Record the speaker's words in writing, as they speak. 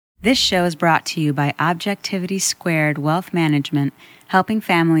This show is brought to you by Objectivity Squared Wealth Management, helping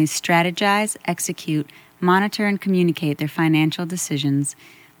families strategize, execute, monitor, and communicate their financial decisions.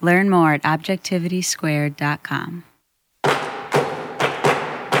 Learn more at objectivitysquared.com.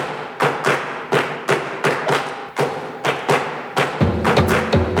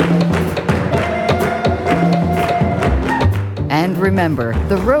 And remember,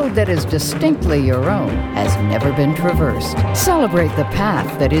 the road that is distinctly your own has never been traversed. Celebrate the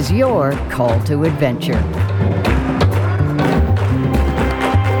path that is your call to adventure.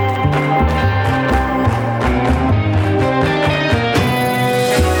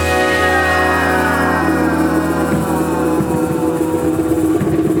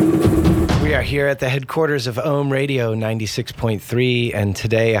 We are here at the headquarters of Ohm Radio 96.3, and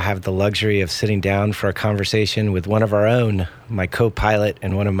today I have the luxury of sitting down for a conversation with one of our own, my co-pilot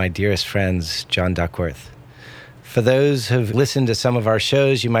and one of my dearest friends, John Duckworth. For those who've listened to some of our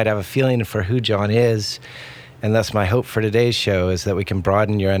shows, you might have a feeling for who John is, and thus my hope for today's show is that we can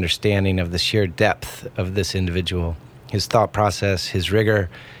broaden your understanding of the sheer depth of this individual, his thought process, his rigor,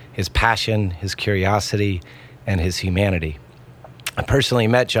 his passion, his curiosity, and his humanity. I personally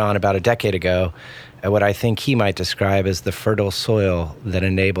met John about a decade ago at what I think he might describe as the fertile soil that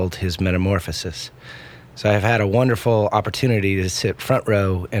enabled his metamorphosis. So I've had a wonderful opportunity to sit front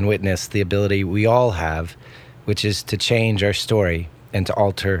row and witness the ability we all have, which is to change our story and to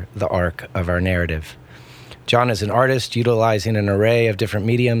alter the arc of our narrative. John is an artist utilizing an array of different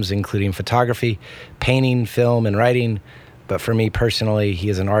mediums, including photography, painting, film, and writing. But for me personally, he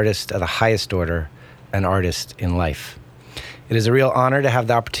is an artist of the highest order, an artist in life. It is a real honor to have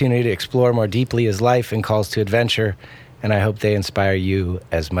the opportunity to explore more deeply his life and calls to adventure, and I hope they inspire you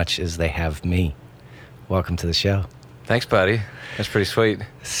as much as they have me. Welcome to the show. Thanks, buddy. That's pretty sweet.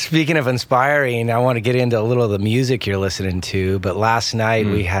 Speaking of inspiring, I want to get into a little of the music you're listening to, but last night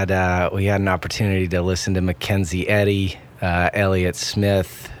we had an opportunity to listen to Mackenzie Eddy, Elliott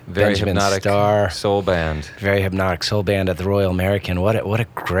Smith, Very Benjamin hypnotic Starr. soul band. Very hypnotic soul band at the Royal American. What a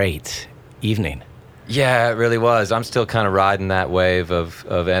great evening. Yeah, it really was. I'm still kind of riding that wave of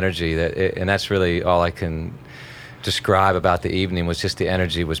energy, and that's really all I can describe about the evening. Was just the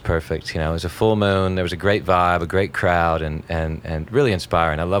energy was perfect. You know, it was a full moon. There was a great vibe, a great crowd, and really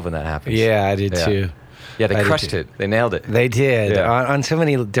inspiring. I love when that happens. Yeah, I did too. Yeah, they crushed it. They nailed it. They did Yeah. on so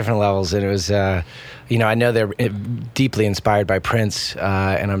many different levels, and it was, I know they're deeply inspired by Prince,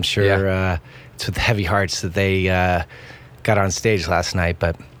 and I'm sure it's with heavy hearts that they got on stage last night,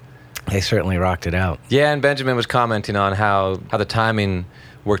 but they certainly rocked it out. Yeah, and Benjamin was commenting on how the timing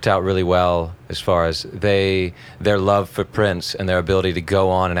worked out really well as far as their love for Prince and their ability to go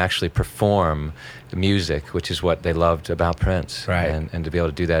on and actually perform the music, which is what they loved about Prince. Right. And to be able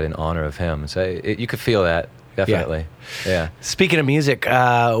to do that in honor of him. So you could feel that, definitely. Yeah. Speaking of music,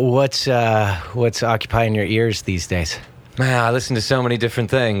 what's occupying your ears these days? Man, I listen to so many different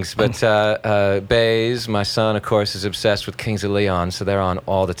things, but Baze, my son, of course, is obsessed with Kings of Leon, so they're on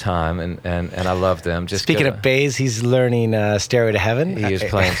all the time, and I love them. Speaking of Baze, he's learning Stairway to Heaven. He is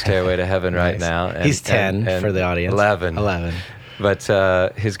playing Stairway to Heaven right now. And, he's 10 and for the audience. 11. But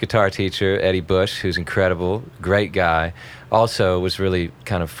his guitar teacher, Eddie Bush, who's incredible, great guy, also was really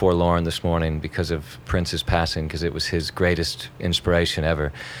kind of forlorn this morning because of Prince's passing, because it was his greatest inspiration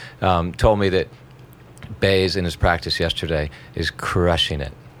ever. Told me that Baze in his practice yesterday is crushing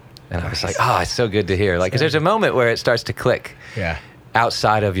it. And I was like, it's so good to hear. Like, 'cause there's a moment where it starts to click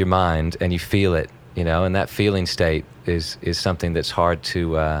outside of your mind and you feel it, and that feeling state is something that's hard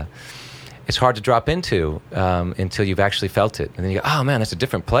to drop into until you've actually felt it. And then you go, oh man, that's a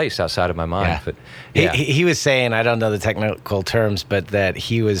different place outside of my mind. Yeah. But he was saying, I don't know the technical terms, but that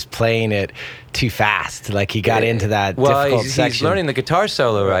he was playing it too fast. Like he got into that difficult section. He's learning the guitar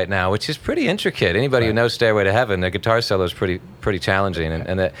solo right now, which is pretty intricate. Anybody who knows Stairway to Heaven, the guitar solo is pretty challenging.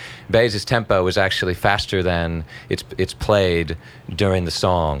 And that Baze's tempo was actually faster than it's played during the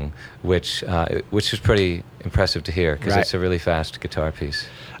song, which was pretty impressive to hear, because it's a really fast guitar piece.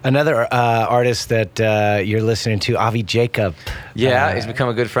 Another artist that you're listening to, Avi Jacob. Yeah, he's become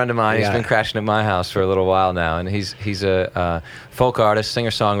a good friend of mine. He's been crashing at my house for a little while now, and he's a folk artist,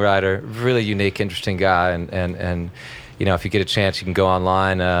 singer-songwriter, really unique, interesting guy. And if you get a chance, you can go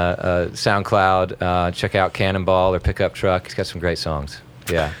online, SoundCloud, check out Cannonball or Pickup Truck. He's got some great songs.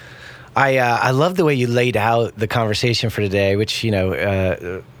 Yeah. I love the way you laid out the conversation for today, which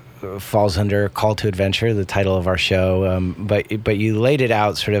falls under Call to Adventure, the title of our show. But you laid it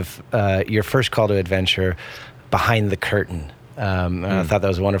out sort of your first call to adventure behind the curtain. I thought that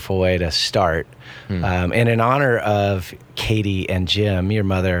was a wonderful way to start. And in honor of Katie and Jim, your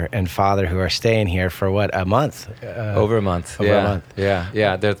mother and father, who are staying here for a month? Over a month. Over a month.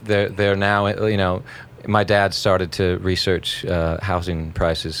 Yeah. They're now, my dad started to research housing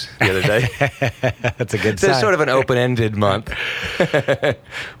prices the other day. That's a good sign. It's sort of an open-ended month.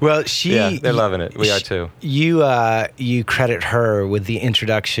 Well, they're loving it. We are too. You credit her with the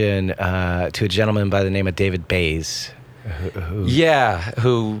introduction to a gentleman by the name of David Bays.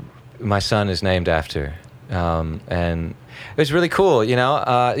 Who my son is named after. And it was really cool,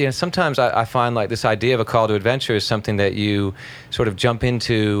 sometimes I find like this idea of a call to adventure is something that you sort of jump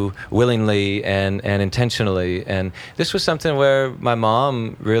into willingly and intentionally. And this was something where my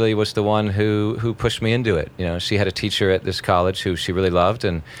mom really was the one who pushed me into it. She had a teacher at this college who she really loved,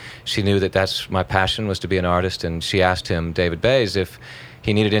 and she knew that that's my passion, was to be an artist. And she asked him, David Bays, if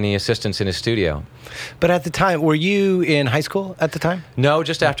he needed any assistance in his studio. But at the time, were you in high school at the time? No,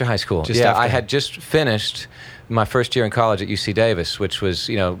 just after high school. I had just finished my first year in college at UC Davis, which was,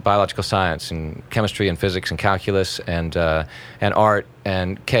 biological science and chemistry and physics and calculus and art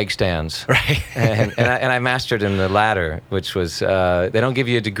and keg stands. Right. and I mastered in the latter, which was, they don't give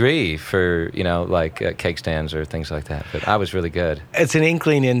you a degree for, keg stands or things like that. But I was really good. It's an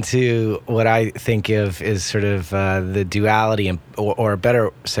inkling into what I think of as sort of the duality or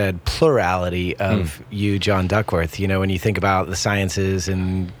better said, plurality of you, John Duckworth. When you think about the sciences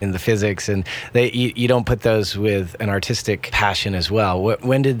and the physics, and you don't put those with an artistic passion as well.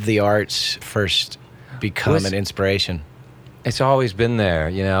 When did the arts first become an inspiration? It's always been there,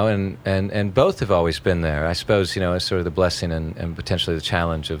 and both have always been there. I suppose, it's sort of the blessing and potentially the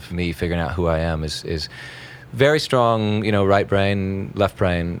challenge of me figuring out who I am is very strong, right brain, left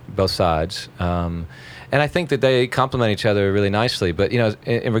brain, both sides. And I think that they complement each other really nicely. But,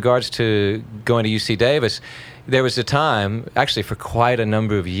 in regards to going to UC Davis, there was a time, actually for quite a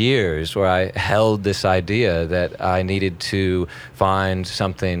number of years, where I held this idea that I needed to find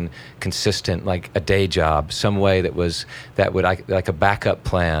something consistent, like a day job, some way that would like a backup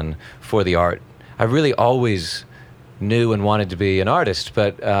plan for the art. I really always knew and wanted to be an artist,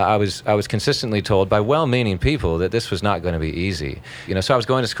 but I was consistently told by well-meaning people that this was not going to be easy. So I was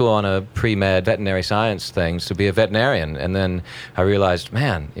going to school on a pre-med veterinary science things to be a veterinarian, and then I realized,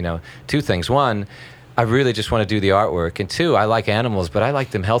 man, two things. One, I really just want to do the artwork, and two, I like animals, but I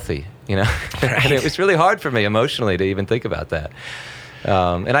like them healthy, Right. And it was really hard for me emotionally to even think about that.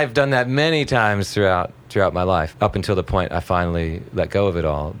 And I've done that many times throughout my life, up until the point I finally let go of it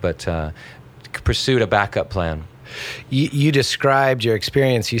all, but pursued a backup plan. You described your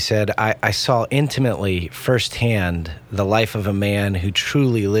experience. You said, I saw intimately firsthand the life of a man who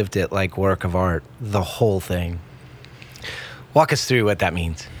truly lived it like work of art, the whole thing. Walk us through what that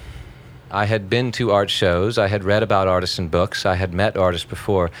means. I had been to art shows. I had read about artists in books. I had met artists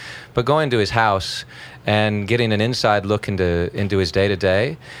before. But going to his house and getting an inside look into his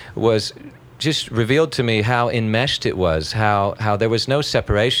day-to-day was just revealed to me how enmeshed it was, how there was no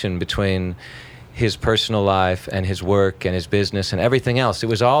separation between his personal life and his work and his business and everything else. It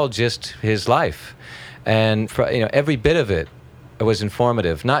was all just his life. And every bit of it was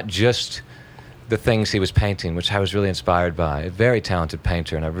informative, not just the things he was painting, which I was really inspired by. A very talented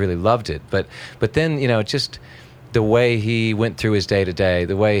painter, and I really loved it. But then, just the way he went through his day-to-day,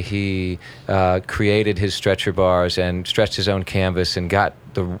 the way he created his stretcher bars and stretched his own canvas and got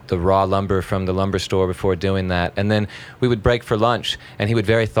the raw lumber from the lumber store before doing that. And then we would break for lunch, and he would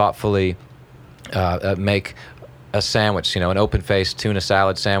very thoughtfully make a sandwich, an open-faced tuna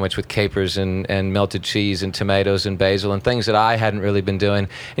salad sandwich with capers and melted cheese and tomatoes and basil and things that I hadn't really been doing.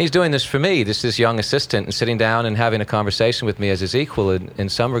 And he's doing this for me, this young assistant, and sitting down and having a conversation with me as his equal in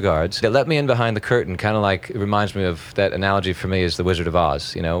some regards. It let me in behind the curtain, kind of like, it reminds me of that analogy for me is the Wizard of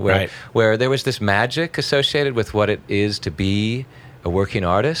Oz, where there was this magic associated with what it is to be a working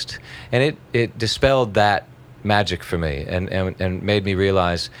artist, and it dispelled that magic for me and made me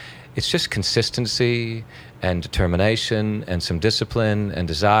realize it's just consistency and determination and some discipline and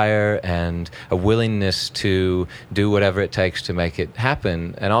desire and a willingness to do whatever it takes to make it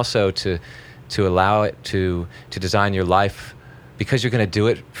happen, and also to allow it to design your life because you're going to do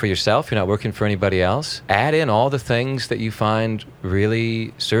it for yourself. You're not working for anybody else. Add in all the things that you find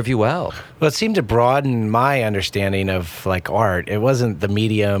really serve you well. Well, it seemed to broaden my understanding of art. It wasn't the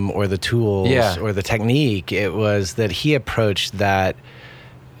medium or the tools or the technique. It was that he approached that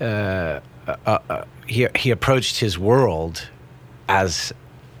he approached his world as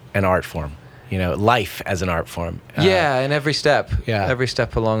an art form. life as an art form. And every step, Yeah. every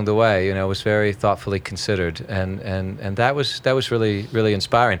step along the way, was very thoughtfully considered, and that was really, really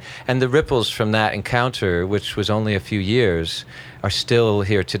inspiring. And the ripples from that encounter, which was only a few years, are still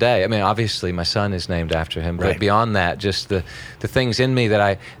here today. I mean, obviously, my son is named after him, but Right. beyond that, just the things in me that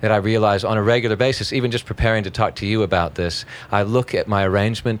I realize on a regular basis, even just preparing to talk to you about this, I look at my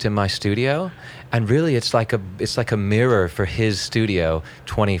arrangement in my studio, and really, it's like a mirror for his studio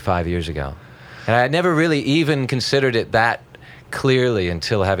 25 years ago. And I never really even considered it that clearly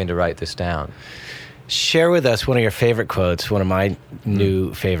until having to write this down. Share with us one of your favorite quotes, one of my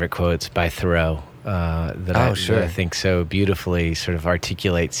new favorite quotes by Thoreau that I think so beautifully sort of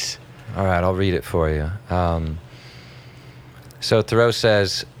articulates. All right, I'll read it for you. So Thoreau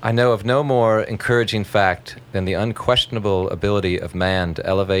says, "I know of no more encouraging fact than the unquestionable ability of man to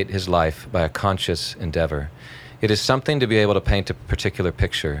elevate his life by a conscious endeavor. It is something to be able to paint a particular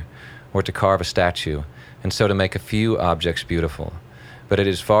picture, or to carve a statue, and so to make a few objects beautiful. But it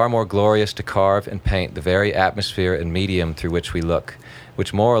is far more glorious to carve and paint the very atmosphere and medium through which we look,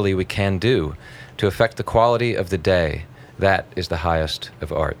 which morally we can do, to affect the quality of the day. That is the highest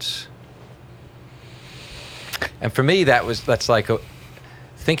of arts." And for me, that's like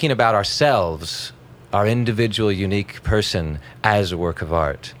thinking about ourselves, our individual, unique person, as a work of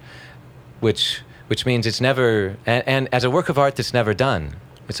art, which means it's never, and as a work of art that's never done.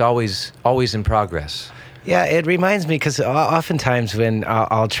 It's always in progress. Yeah, it reminds me, because oftentimes when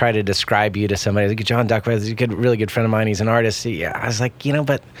I'll try to describe you to somebody, like John Duckworth is a really good friend of mine, he's an artist. I was like,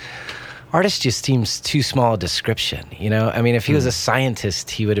 but artist just seems too small a description, I mean, if he was a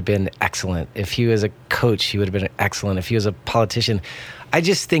scientist, he would have been excellent. If he was a coach, he would have been excellent. If he was a politician, I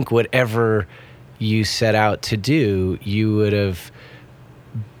just think whatever you set out to do, you would have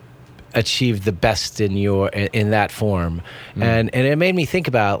achieved the best in that form. And it made me think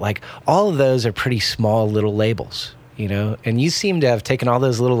about, like, all of those are pretty small little labels, and you seem to have taken all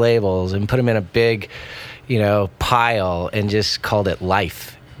those little labels and put them in a big, pile and just called it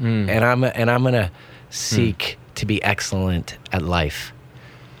life. And I'm gonna seek to be excellent at life.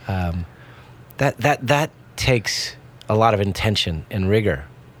 That takes a lot of intention and rigor.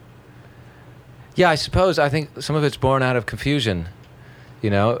 Yeah, I think some of it's born out of confusion.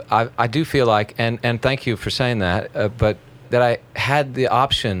 I do feel like, and thank you for saying that, but that I had the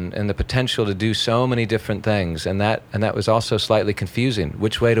option and the potential to do so many different things, and that was also slightly confusing.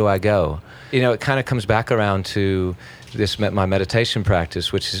 Which way do I go? It kind of comes back around to my meditation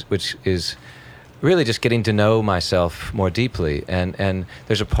practice, which is really just getting to know myself more deeply, and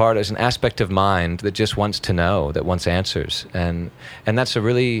there's an aspect of mind that just wants to know, that wants answers, and that's a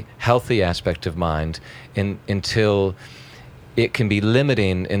really healthy aspect of mind until it can be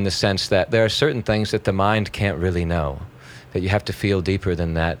limiting, in the sense that there are certain things that the mind can't really know, that you have to feel deeper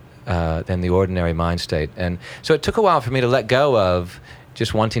than that, than the ordinary mind state. And so it took a while for me to let go of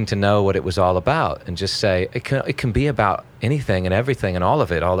just wanting to know what it was all about, and just say, it can be about anything and everything and all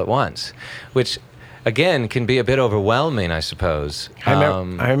of it all at once, which again can be a bit overwhelming, I suppose.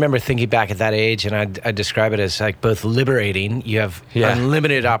 I remember thinking back at that age, and I describe it as like both liberating. You have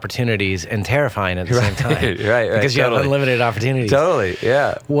unlimited opportunities, and terrifying at the same time. Right. Because you have unlimited opportunities. Totally,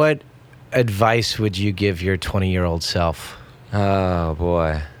 yeah. What advice would you give your 20-year-old self? Oh,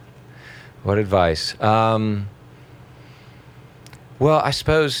 boy. What advice? Well, I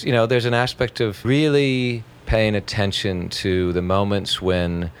suppose, there's an aspect of really paying attention to the moments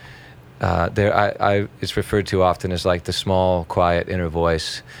when it's referred to often as like the small, quiet inner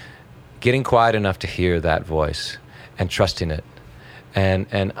voice, getting quiet enough to hear that voice and trusting it.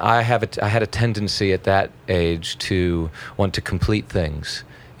 And I had a tendency at that age to want to complete things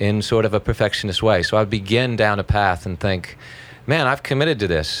in sort of a perfectionist way. So I'd begin down a path and think, man, I've committed to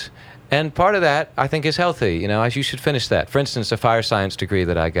this. And part of that, I think, is healthy. You should finish that. For instance, a fire science degree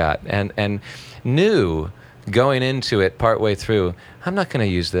that I got, and knew going into it partway through, I'm not going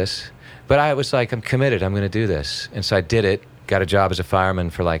to use this. But I was like, I'm committed. I'm going to do this. And so I did it, got a job as a fireman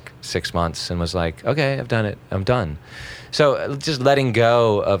for like 6 months, and was like, okay, I've done it. I'm done. So just letting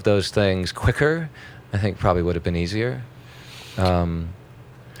go of those things quicker, I think probably would have been easier.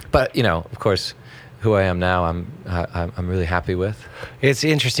 But, of course, who I am now, I'm really happy with. It's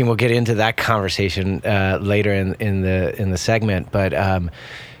interesting. We'll get into that conversation later in the segment, but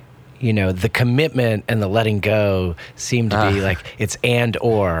the commitment and the letting go seem to be like it's and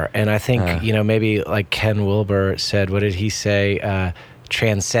or. And I think maybe like Ken Wilber said, what did he say?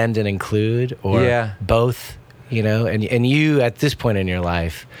 Transcend and include, or both. And you at this point in your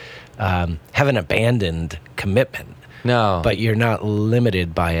life haven't abandoned commitment. No. But you're not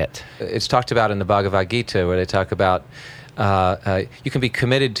limited by it. It's talked about in the Bhagavad Gita, where they talk about you can be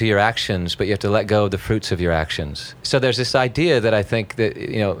committed to your actions, but you have to let go of the fruits of your actions. So there's this idea that I think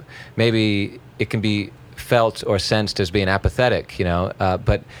that, maybe it can be felt or sensed as being apathetic,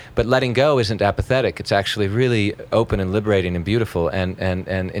 but letting go isn't apathetic. It's actually really open and liberating and beautiful and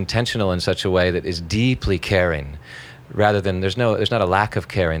intentional in such a way that is deeply caring, rather than there's not a lack of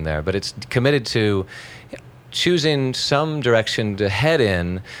caring there, but it's committed to choosing some direction to head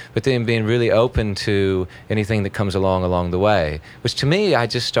in, but then being really open to anything that comes along the way, which to me I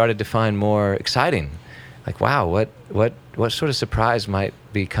just started to find more exciting. Like, wow, what sort of surprise might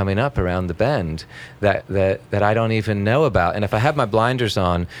be coming up around the bend that I don't even know about? And if I have my blinders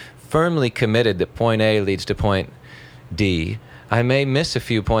on, firmly committed that point A leads to point D, I may miss a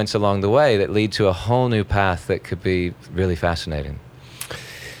few points along the way that lead to a whole new path that could be really fascinating.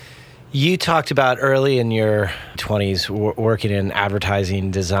 You talked about early in your 20s working in advertising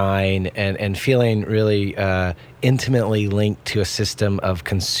design and feeling really intimately linked to a system of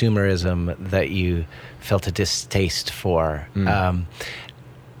consumerism that you felt a distaste for.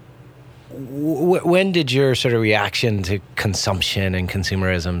 When did your sort of reaction to consumption and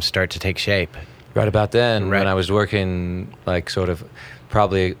consumerism start to take shape? Right about then, Right. when I was working, like, sort of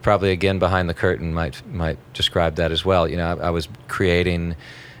probably again behind the curtain might describe that as well. I was creating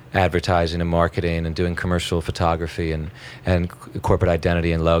advertising and marketing and doing commercial photography and corporate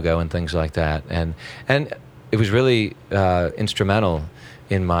identity and logo and things like that. And it was really instrumental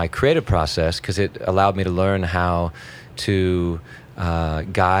in my creative process because it allowed me to learn how to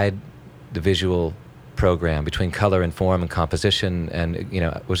guide the visual program between color and form and composition. And,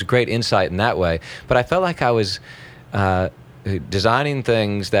 it was a great insight in that way. But I felt like I was designing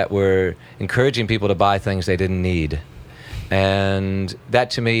things that were encouraging people to buy things they didn't need. And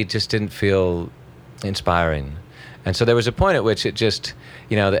that to me just didn't feel inspiring. And so there was a point at which it just,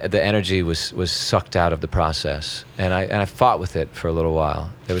 the energy was sucked out of the process. And I fought with it for a little while.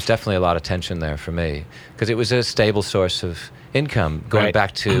 There was definitely a lot of tension there for me because it was a stable source of income, going Right.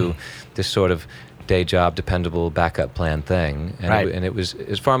 back to this sort of day job, dependable backup plan thing. And, Right. it was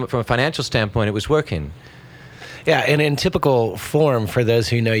from a financial standpoint, it was working. Yeah, and in typical form, for those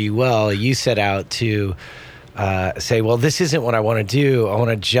who know you well, you set out to say, well, this isn't what I want to do. I want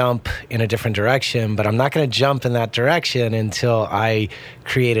to jump in a different direction, but I'm not going to jump in that direction until I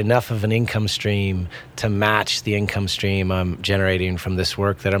create enough of an income stream to match the income stream I'm generating from this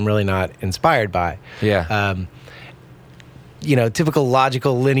work that I'm really not inspired by. Yeah. Typical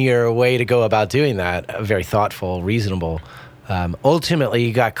logical, linear way to go about doing that, very thoughtful, reasonable. Ultimately,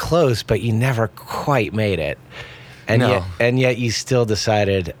 you got close, but you never quite made it. No. Yet you still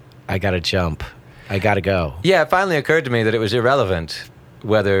decided, I got to jump. I got to go. Yeah, it finally occurred to me that it was irrelevant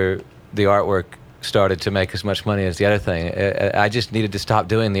whether the artwork started to make as much money as the other thing. I just needed to stop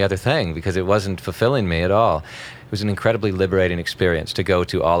doing the other thing because it wasn't fulfilling me at all. It was an incredibly liberating experience to go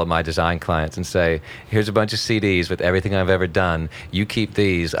to all of my design clients and say, here's a bunch of CDs with everything I've ever done. You keep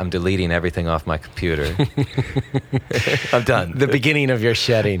these. I'm deleting everything off my computer. I'm done. The beginning of your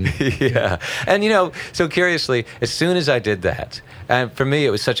shedding. Yeah. And, so curiously, as soon as I did that, and for me, it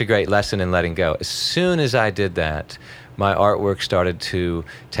was such a great lesson in letting go. As soon as I did that, my artwork started to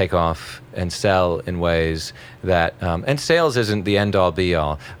take off and sell in ways that, and sales isn't the end-all,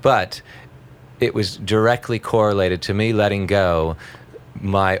 be-all, but it was directly correlated to me letting go.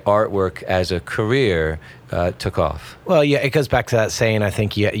 My artwork as a career took off. Well, yeah, it goes back to that saying, I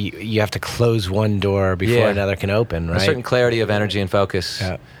think you have to close one door before another can open, right? A certain clarity of energy and focus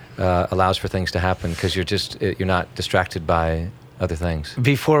allows for things to happen because you're not distracted by other things.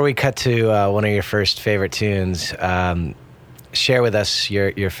 Before we cut to one of your first favorite tunes, share with us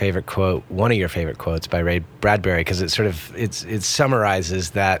your favorite quote, one of your favorite quotes by Ray Bradbury, because it summarizes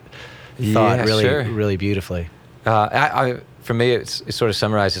that thought really beautifully. For me, it sort of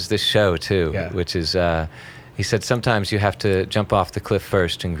summarizes this show too, Yeah. which is he said sometimes you have to jump off the cliff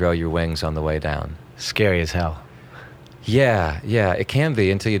first and grow your wings on the way down. Scary as hell. Yeah, it can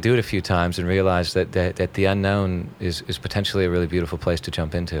be until you do it a few times and realize that the unknown is potentially a really beautiful place to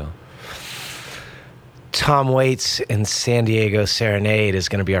jump into. Tom Waits and San Diego Serenade is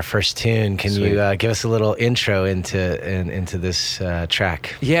going to be our first tune. Can Sweet. you give us a little intro into this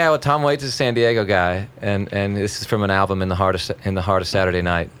track? Yeah, well, Tom Waits is a San Diego guy, and this is from an album in the heart of Saturday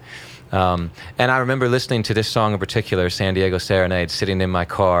Night. And I remember listening to this song in particular, San Diego Serenade, sitting in my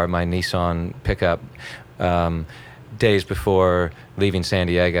car, my Nissan pickup, days before leaving San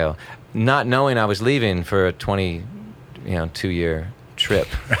Diego, not knowing I was leaving for a 2-year trip.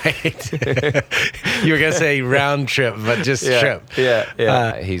 Right. You were going to say round trip, but just trip.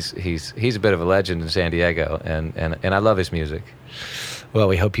 Yeah. He's a bit of a legend in San Diego, and I love his music. Well,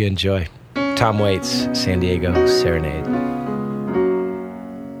 we hope you enjoy. Tom Waits' San Diego Serenade.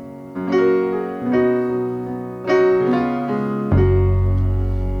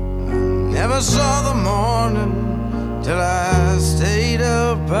 Never saw the morning till I stayed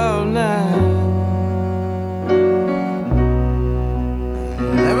up all night.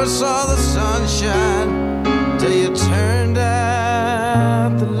 Never saw the sunshine till you turned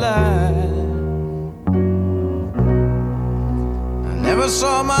out the light. I never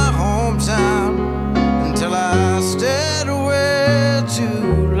saw my hometown until I stayed away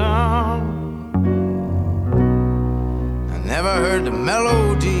too long. I never heard the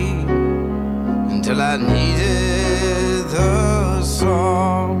melody until I needed the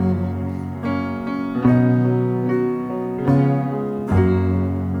song.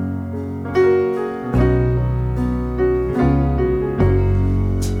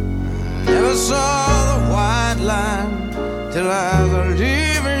 Never saw the white line till I was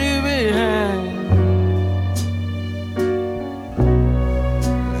leaving you behind.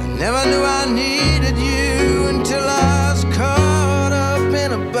 I never knew I needed you until I was caught up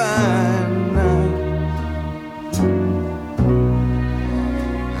in a bind.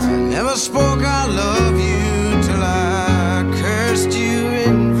 I never spoke I love you till I cursed you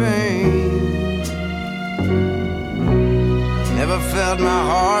in vain. I never felt my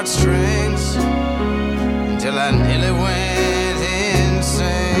heartstrings until I nearly went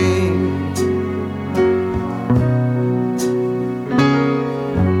insane.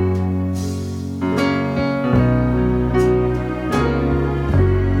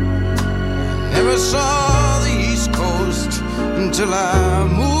 I never saw the East Coast until I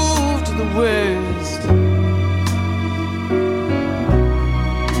moved to the West. I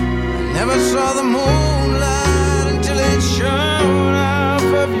never saw the moonlight until it shone off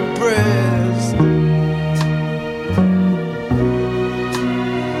of your breast.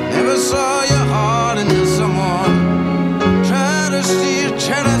 Never saw your heart into someone trying to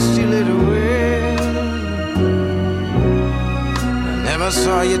steal it away. I never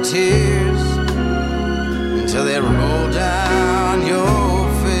saw your tears until they rolled down your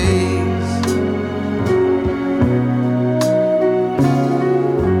face.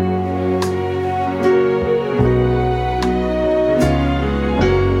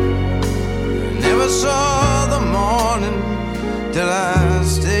 Never saw the morning till I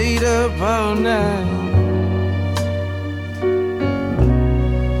stayed up all night.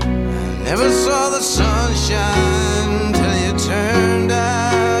 I never saw the sunshine till you turned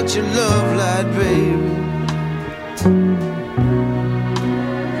out your love light, baby.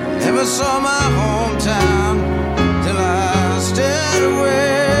 Never saw my hometown till I stayed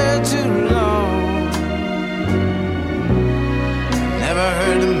away too long. Never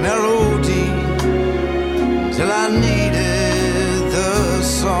heard the melody till I needed the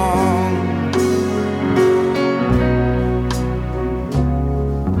song.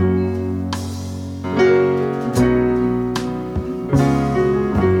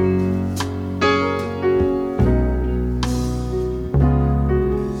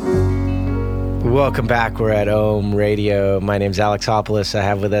 Welcome back. We're at Ohm Radio. My name's Alexopoulos. I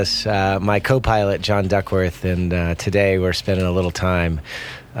have with us my co-pilot, John Duckworth, and today we're spending a little time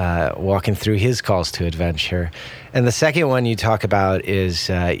walking through his calls to adventure. And the second one you talk about is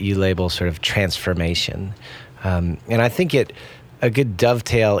you label sort of transformation. And I think a good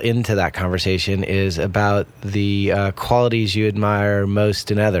dovetail into that conversation is about the qualities you admire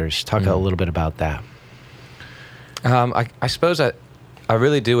most in others. Talk a little bit about that. I suppose I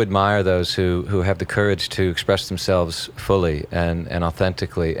really do admire those who have the courage to express themselves fully and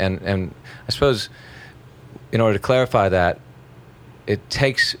authentically. And I suppose in order to clarify that, it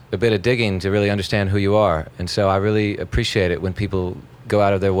takes a bit of digging to really understand who you are. And so I really appreciate it when people go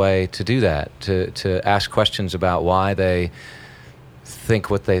out of their way to do that, to ask questions about why they think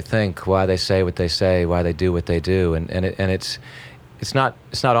what they think, why they say what they say, why they do what they do. And it's not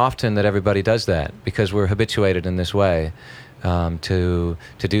often that everybody does that, because we're habituated in this way. To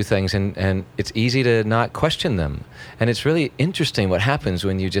do things, and it's easy to not question them. And it's really interesting what happens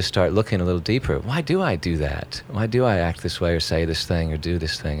when you just start looking a little deeper. Why do I do that? Why do I act this way or say this thing or do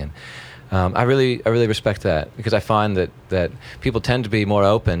this thing? And I really respect that, because I find that people tend to be more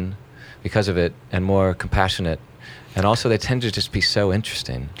open because of it and more compassionate, and also they tend to just be so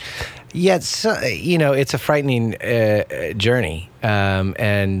interesting. Yeah, it's a frightening journey,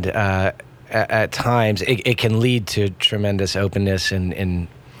 and at times it can lead to tremendous openness and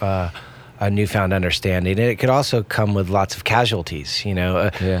a newfound understanding. And it could also come with lots of casualties,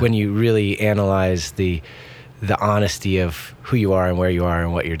 when you really analyze the the honesty of who you are and where you are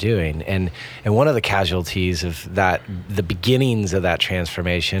and what you're doing. And one of the casualties of that, the beginnings of that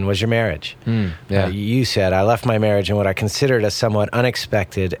transformation, was your marriage. You said, I left my marriage in what I considered a somewhat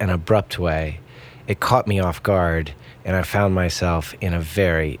unexpected and abrupt way. It caught me off guard, and I found myself in a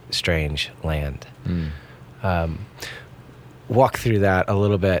very strange land. Walk through that a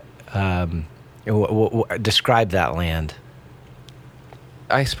little bit. Describe that land.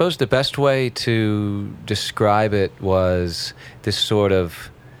 I suppose the best way to describe it was this sort of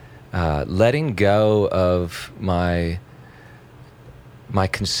letting go of my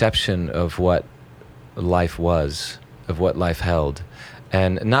conception of what life was, of what life held,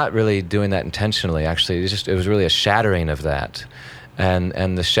 and not really doing that intentionally. Actually, it was really a shattering of that,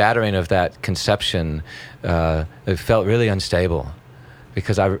 and the shattering of that conception, it felt really unstable,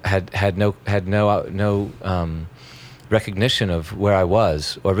 because I had no recognition of where I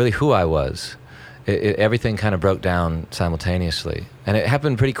was, or really who I was. Everything kind of broke down simultaneously, and it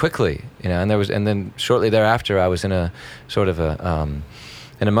happened pretty quickly, and then shortly thereafter, I was in a sort of an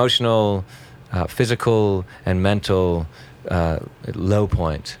emotional, physical, and mental low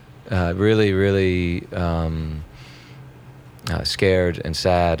point. Really scared and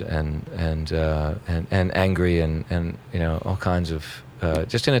sad and angry and all kinds of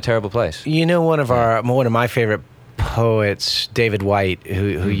just in a terrible place. One of my favorite poets, David White,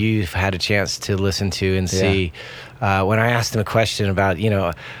 who you've had a chance to listen to and see, when I asked him a question about,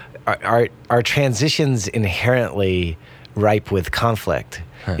 are transitions inherently ripe with conflict?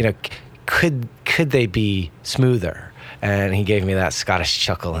 Could they be smoother? And he gave me that Scottish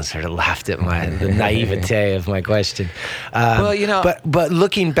chuckle and sort of laughed at the naivete of my question. But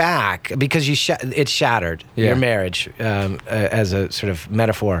looking back, because it shattered your marriage as a sort of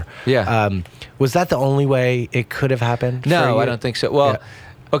metaphor. Was that the only way it could have happened? No, I don't think so. Well,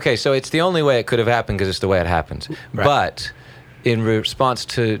 okay, so it's the only way it could have happened because it's the way it happened. Right. But in response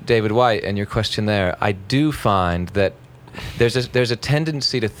to David White and your question there, I do find that there's a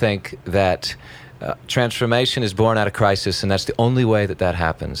tendency to think that transformation is born out of crisis, and that's the only way that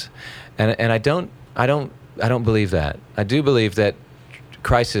happens. And I don't believe that. I do believe that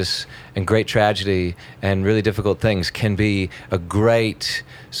crisis and great tragedy and really difficult things can be a great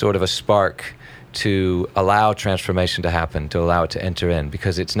sort of a spark to allow transformation to happen, to allow it to enter in,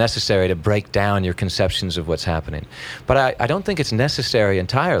 because it's necessary to break down your conceptions of what's happening. But I don't think it's necessary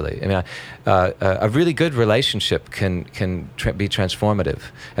entirely. I mean, a really good relationship can be transformative,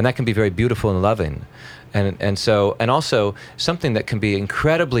 and that can be very beautiful and loving, and also something that can be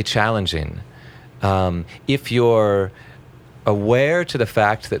incredibly challenging if you're aware to the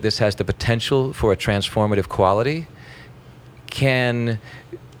fact that this has the potential for a transformative quality.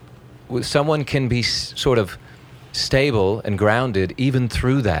 Someone can be sort of stable and grounded even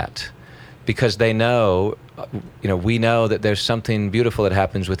through that, because they know, we know that there's something beautiful that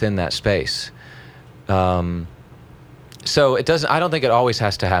happens within that space. So it doesn't. I don't think it always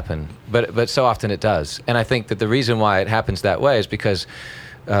has to happen, but so often it does. And I think that the reason why it happens that way is because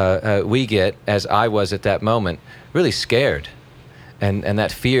we get, as I was at that moment, really scared, and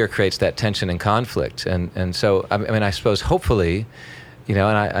that fear creates that tension and conflict. And so I suppose hopefully. And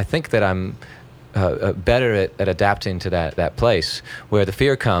I think that I'm better at adapting to that place where the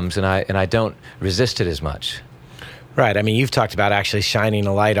fear comes, and I don't resist it as much. Right. I mean, you've talked about actually shining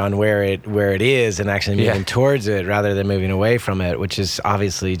a light on where it is and actually moving towards it rather than moving away from it, which is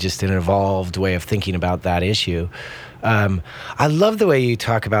obviously just an evolved way of thinking about that issue. I love the way you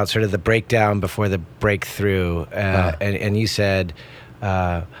talk about sort of the breakdown before the breakthrough. And you said,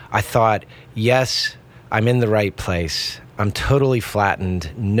 I thought, yes, I'm in the right place. I'm totally flattened,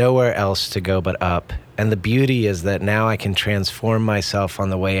 nowhere else to go but up. And the beauty is that now I can transform myself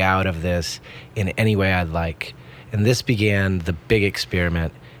on the way out of this in any way I'd like. And this began the big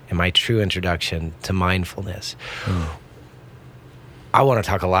experiment and my true introduction to mindfulness. I want to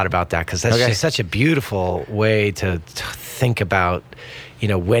talk a lot about that, because that's just such a beautiful way to think about,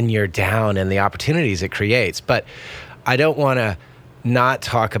 when you're down and the opportunities it creates. But I don't want to not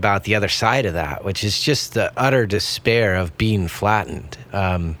talk about the other side of that, which is just the utter despair of being flattened.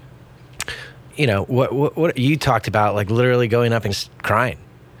 What you talked about, like literally going up and crying.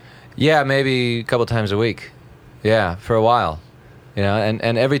 Yeah, maybe a couple times a week. Yeah, for a while. And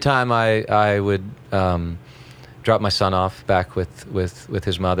every time I would drop my son off back with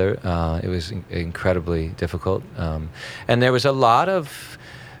his mother, it was incredibly difficult. And there was a lot of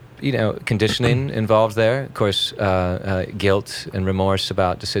conditioning involved there. Of course, guilt and remorse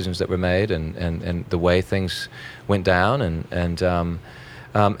about decisions that were made and the way things went down, and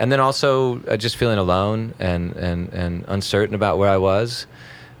then also just feeling alone and uncertain about where I was.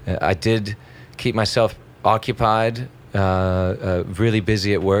 I did keep myself occupied, really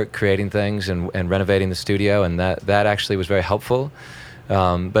busy at work, creating things and renovating the studio, and that actually was very helpful.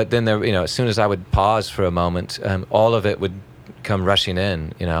 But then there, as soon as I would pause for a moment, all of it would come rushing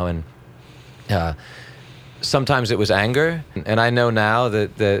in, and sometimes it was anger, and I know now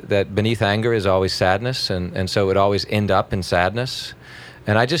that beneath anger is always sadness, and so it would always end up in sadness,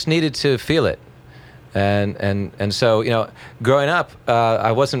 and I just needed to feel it. And so, growing up,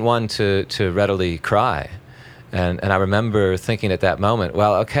 I wasn't one to readily cry. And I remember thinking at that moment,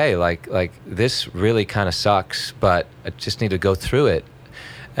 well, okay, like this really kind of sucks, but I just need to go through it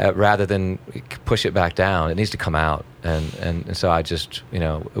rather than push it back down. It needs to come out. And so I just,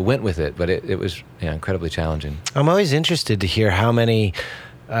 went with it, but it was incredibly challenging. I'm always interested to hear how many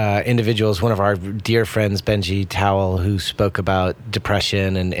individuals, one of our dear friends, Benji Towell, who spoke about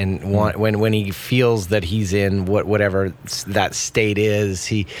depression and when he feels that he's in whatever that state is,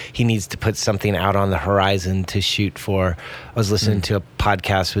 he needs to put something out on the horizon to shoot for. I was listening to a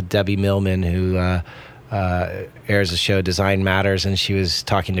podcast with Debbie Millman, who airs a show, Design Matters, and she was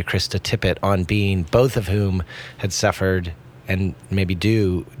talking to Krista Tippett on Being, both of whom had suffered and maybe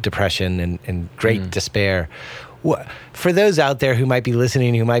do depression and great despair. For those out there who might be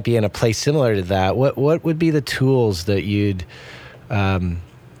listening, who might be in a place similar to that, what would be the tools that you'd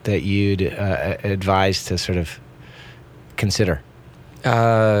advise to sort of consider?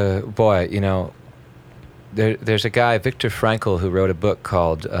 There's a guy, Viktor Frankl, who wrote a book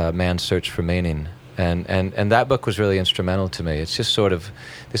called Man's Search for Meaning, and that book was really instrumental to me. It's just sort of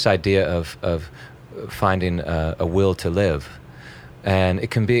this idea of finding a will to live. And it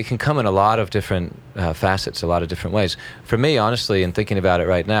can come in a lot of different facets, a lot of different ways. For me, honestly, in thinking about it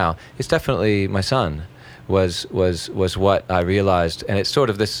right now, it's definitely my son was what I realized, and it's sort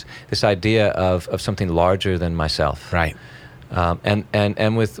of this idea of something larger than myself. Right.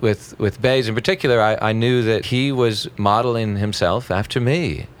 And with Bays in particular, I knew that he was modeling himself after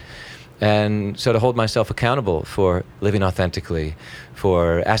me. And so to hold myself accountable for living authentically,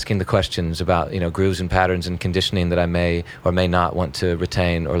 for asking the questions about, grooves and patterns and conditioning that I may or may not want to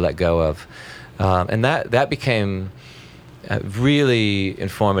retain or let go of. And that became really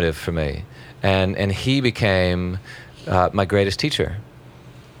informative for me. And he became my greatest teacher.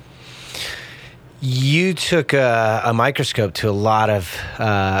 You took a microscope to a lot of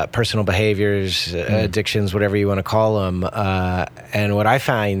personal behaviors, addictions, whatever you want to call them. And what I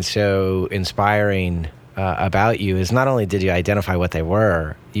find so inspiring about you is not only did you identify what they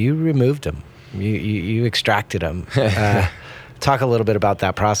were, you removed them. You extracted them. Talk a little bit about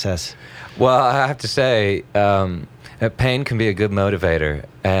that process. Well, I have to say, pain can be a good motivator,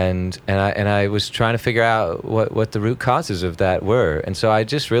 and I was trying to figure out what the root causes of that were, and so I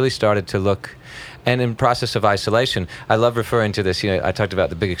just really started to look. And in process of isolation, I love referring to this. I talked about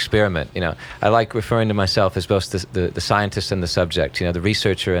the big experiment. I like referring to myself as both the scientist and the subject. The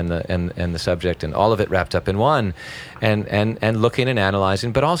researcher and the subject, and all of it wrapped up in one, and looking and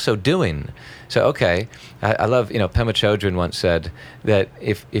analyzing, but also doing. So okay, I love. Pema Chodron once said that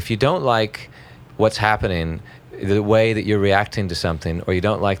if you don't like what's happening, the way that you're reacting to something, or you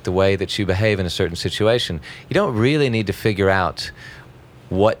don't like the way that you behave in a certain situation, you don't really need to figure out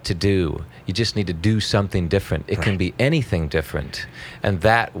what to do. You just need to do something different. It can be anything different, and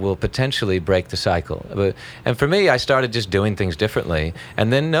that will potentially break the cycle. And for me, I started just doing things differently,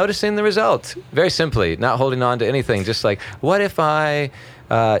 and then noticing the result. Very simply, not holding on to anything. Just like, what if I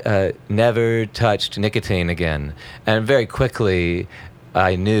never touched nicotine again? And very quickly,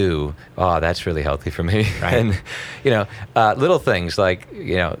 I knew, that's really healthy for me. Right. And little things like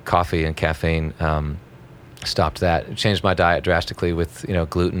coffee and caffeine. Stopped that. Changed my diet drastically with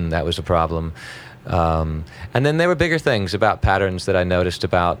gluten. That was a problem. And then there were bigger things about patterns that I noticed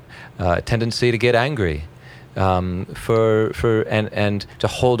about tendency to get angry, and to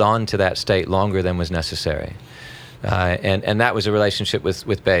hold on to that state longer than was necessary. And that was a relationship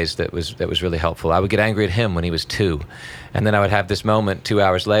with Bays that was really helpful. I would get angry at him when he was 2, and then I would have this moment 2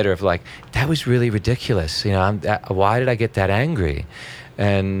 hours later of like, that was really ridiculous. Why did I get that angry?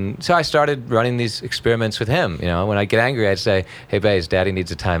 And so I started running these experiments with him. When I get angry, I'd say, "Hey, Bays, Daddy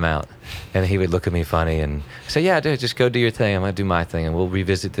needs a timeout," and he would look at me funny and say, "Yeah, dude, just go do your thing. I'm gonna do my thing, and we'll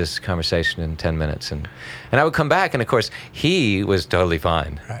revisit this conversation in 10 minutes." And I would come back, and of course, he was totally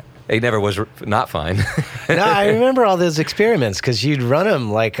fine. Right. It never was not fine. No, I remember all those experiments because you'd run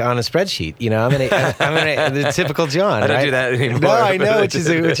them like on a spreadsheet. I'm the typical John. I don't right? do that anymore. No, I know, which is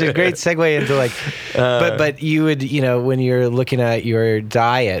a great segue into like. But you would, when you're looking at your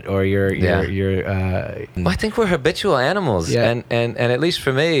diet or your. Well, I think we're habitual animals, and at least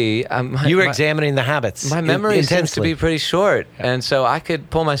for me, you were examining the habits. My memory seems to be pretty short, and so I could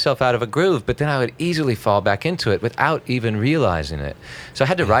pull myself out of a groove, but then I would easily fall back into it without even realizing it. So I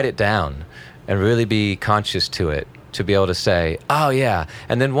had to write it down and really be conscious to it to be able to say, oh yeah.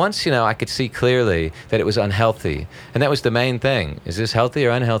 And then once, I could see clearly that it was unhealthy. And that was the main thing. Is this healthy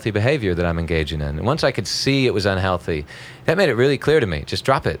or unhealthy behavior that I'm engaging in? And once I could see it was unhealthy, that made it really clear to me. Just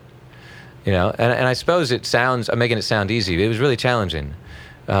drop it. And I suppose I'm making it sound easy. It was really challenging.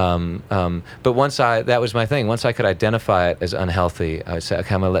 But that was my thing. Once I could identify it as unhealthy, I would say,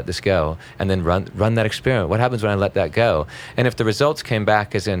 okay, I'm going to let this go. And then run that experiment. What happens when I let that go? And if the results came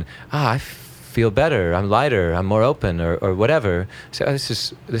back as in, I feel better, I'm lighter, I'm more open, or whatever, so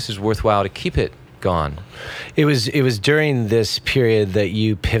this is worthwhile to keep it gone. It was during this period that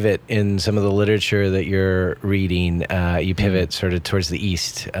you pivot in some of the literature that you're reading. You pivot sort of towards the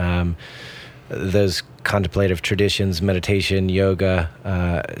East. Those contemplative traditions, meditation, yoga,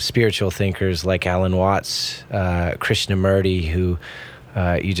 spiritual thinkers like Alan Watts, Krishnamurti, who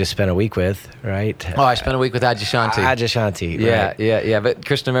you just spent a week with, right? Oh, I spent a week with Adyashanti. Adyashanti, right? Yeah. But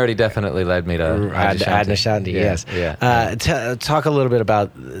Krishnamurti definitely led me to Adyashanti, yes. Talk a little bit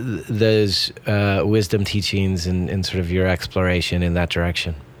about those wisdom teachings and sort of your exploration in that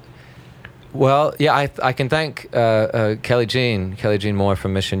direction. Well, yeah, I can thank Kelly Jean Moore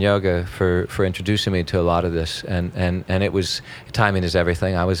from Mission Yoga for introducing me to a lot of this, and it was, timing is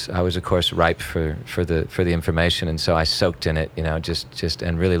everything. I was of course ripe for the information, and so I soaked in it, just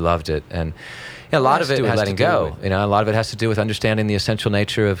and really loved it, and a lot of it has letting go. A lot of it has to do with understanding the essential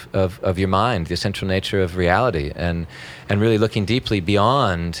nature of your mind, the essential nature of reality, and really looking deeply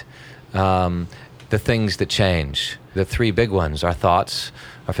beyond the things that change. The three big ones: our thoughts,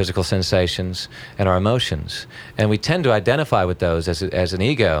 our physical sensations, and our emotions. And we tend to identify with those as an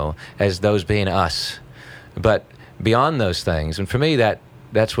ego, as those being us. But beyond those things, and for me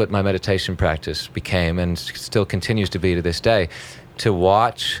that's what my meditation practice became and still continues to be to this day, to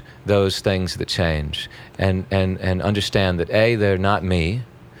watch those things that change and understand that A, they're not me,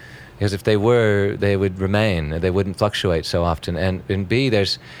 because if they were, they would remain, they wouldn't fluctuate so often. And B,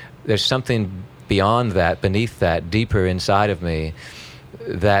 there's something beyond that, beneath that, deeper inside of me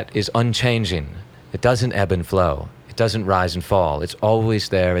that is unchanging. It doesn't ebb and flow. It doesn't rise and fall. It's always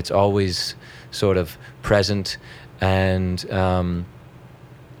there. It's always sort of present. And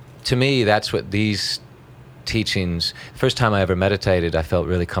to me, that's what these teachings, first time I ever meditated, I felt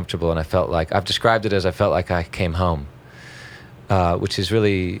really comfortable, and I felt like, I've described it as I felt like I came home, which is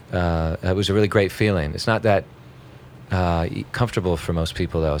really, it was a really great feeling. It's not that comfortable for most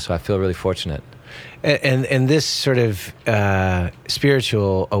people, though, so I feel really fortunate. And this sort of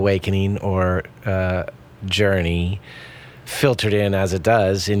spiritual awakening or journey filtered in, as it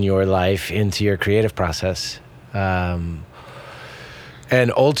does in your life, into your creative process. And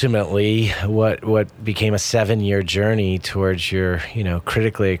ultimately, what became a 7-year journey towards your,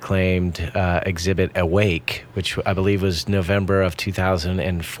 critically acclaimed exhibit Awake, which I believe was November of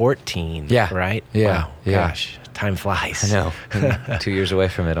 2014. Yeah. Right? Yeah. Wow. Yeah. Gosh, time flies. I know. I'm 2 years away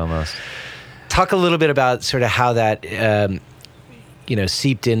from it almost. Talk a little bit about sort of how that,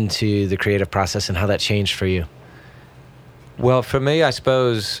 seeped into the creative process and how that changed for you. Well, for me, I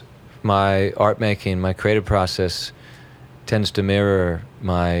suppose my art making, my creative process tends to mirror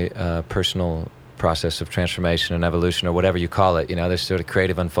my personal process of transformation and evolution, or whatever you call it. There's sort of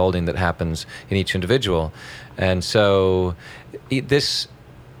creative unfolding that happens in each individual. And so this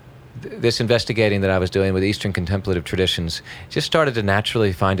investigating that I was doing with Eastern contemplative traditions just started to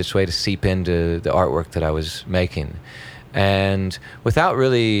naturally find its way to seep into the artwork that I was making. And without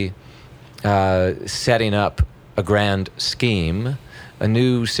really setting up a grand scheme, a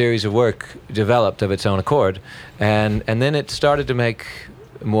new series of work developed of its own accord. And then it started to make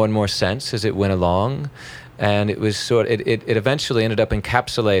more and more sense as it went along. And it was it eventually ended up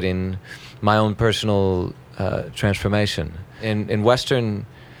encapsulating my own personal transformation. In Western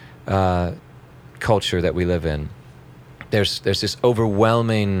culture that we live in, there's this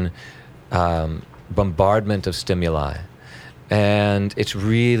overwhelming bombardment of stimuli, and it's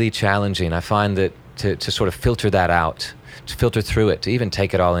really challenging. I find that to sort of filter that out, to filter through it, to even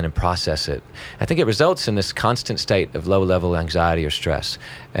take it all in and process it, I think it results in this constant state of low-level anxiety or stress,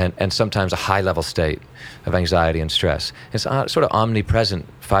 and sometimes a high-level state of anxiety and stress. It's sort of omnipresent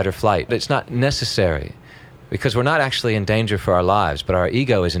fight or flight. It's not necessary, because we're not actually in danger for our lives, but our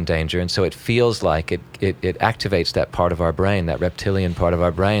ego is in danger, and so it feels like it activates that part of our brain, that reptilian part of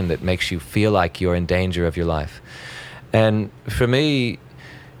our brain that makes you feel like you're in danger of your life. And for me,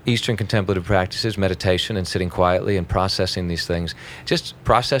 Eastern contemplative practices, meditation and sitting quietly and processing these things, just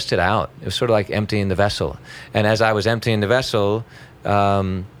processed it out. It was sort of like emptying the vessel. And as I was emptying the vessel,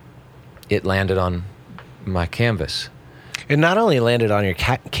 it landed on my canvas. It not only landed on your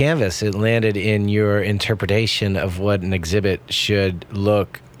canvas, it landed in your interpretation of what an exhibit should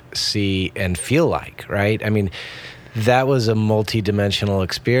look, see, and feel like, right? I mean, that was a multi-dimensional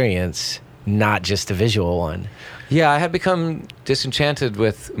experience, not just a visual one. Yeah, I had become disenchanted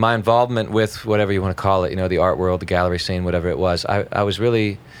with my involvement with whatever you want to call it, the art world, the gallery scene, whatever it was. I was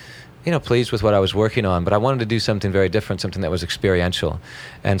really, pleased with what I was working on, but I wanted to do something very different, something that was experiential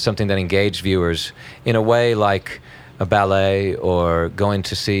and something that engaged viewers in a way like a ballet or going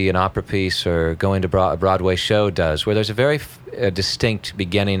to see an opera piece or going to a Broadway show does, where there's a very distinct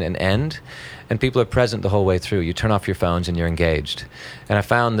beginning and end, and people are present the whole way through. You turn off your phones and you're engaged. And I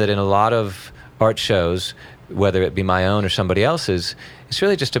found that in a lot of art shows, whether it be my own or somebody else's, it's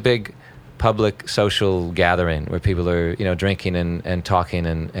really just a big public social gathering where people are, drinking and talking,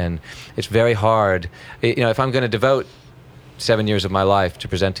 and it's very hard. If I'm going to devote 7 years of my life to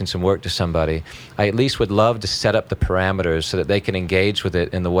presenting some work to somebody, I at least would love to set up the parameters so that they can engage with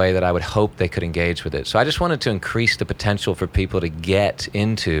it in the way that I would hope they could engage with it. So I just wanted to increase the potential for people to get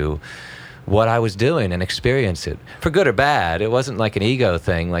into what I was doing and experience it, for good or bad. It wasn't like an ego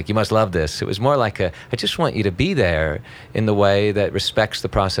thing, like you must love this. It was more like I just want you to be there in the way that respects the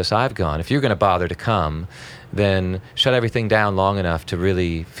process I've gone. If you're going to bother to come, then shut everything down long enough to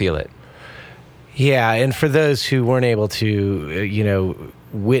really feel it. Yeah, and for those who weren't able to,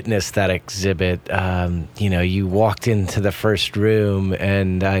 witness that exhibit, you walked into the first room,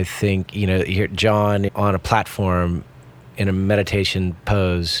 and I think, you're John on a platform in a meditation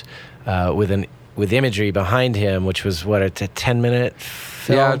pose with imagery behind him, which was a 10-minute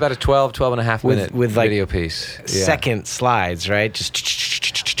film? Yeah, about a 12 and a half minute with video piece. Yeah. Second slides, right?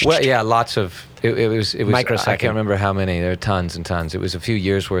 Just well, yeah, lots of. It was microsecond. I can't remember how many. There are tons and tons. It was a few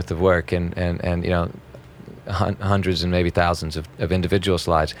years worth of work, and hundreds and maybe thousands of individual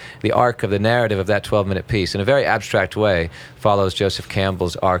slides. The arc of the narrative of that 12-minute piece, in a very abstract way, follows Joseph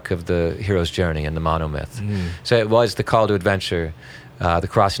Campbell's arc of the hero's journey in the monomyth. So it was the call to adventure, the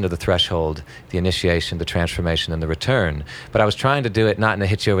crossing of the threshold, the initiation, the transformation, and the return. But I was trying to do it not in a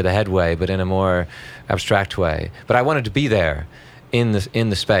hit-you-over-the-head way, but in a more abstract way. But I wanted to be there in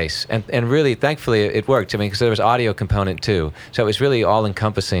the space, and really, thankfully, it worked. I mean, because there was audio component too, so it was really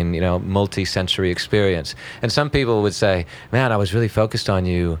all-encompassing, multi-sensory experience. And some people would say, "Man, I was really focused on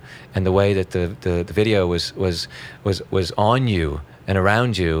you, and the way that the video was on you and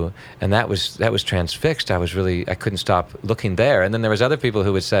around you, and that was transfixed. I couldn't stop looking there." And then there was other people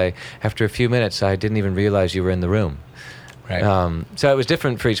who would say, "After a few minutes, I didn't even realize you were in the room." Right. So it was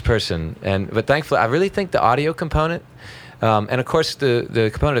different for each person, but thankfully, I really think the audio component. And of course, the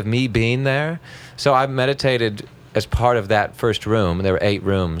component of me being there. So I meditated as part of that first room. There were 8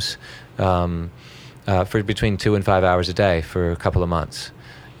 rooms for between 2 and 5 hours a day for a couple of months.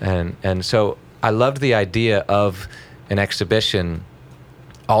 And so I loved the idea of an exhibition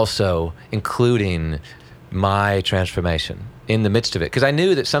also including my transformation in the midst of it. Because I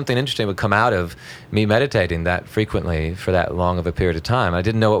knew that something interesting would come out of me meditating that frequently for that long of a period of time. I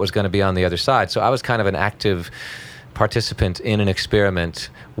didn't know what was going to be on the other side. So I was kind of an active participant in an experiment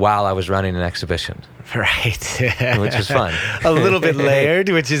while I was running an exhibition. Right. Which was fun. A little bit layered,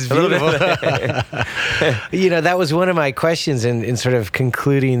 which is beautiful. That was one of my questions in sort of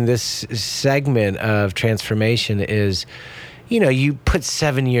concluding this segment of transformation is, you put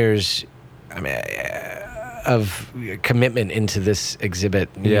 7 years of commitment into this exhibit.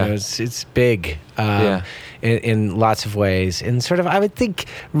 It's big in lots of ways. And sort of, I would think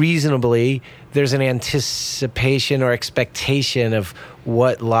reasonably, there's an anticipation or expectation of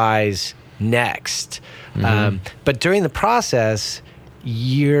what lies next. Mm-hmm. But during the process,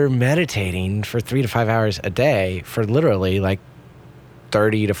 you're meditating for 3 to 5 hours a day for literally like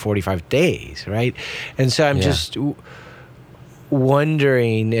 30 to 45 days, right? And so I'm just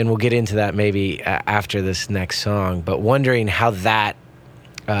wondering, and we'll get into that maybe after this next song, but wondering how that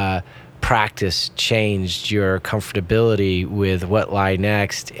practice changed your comfortability with what lie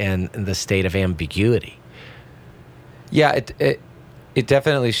next and the state of ambiguity. Yeah, it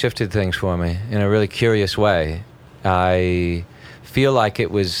definitely shifted things for me in a really curious way. I feel like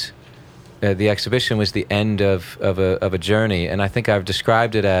it was the exhibition was the end of a journey, and I think I've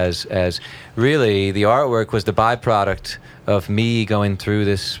described it as really the artwork was the byproduct of me going through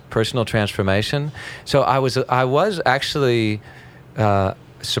this personal transformation. So I was actually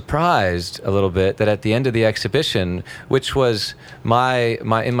surprised a little bit that at the end of the exhibition, which was my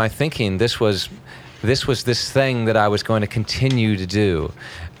in my thinking, this was this thing that I was going to continue to do,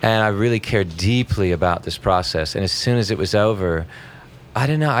 and I really cared deeply about this process. And as soon as it was over, I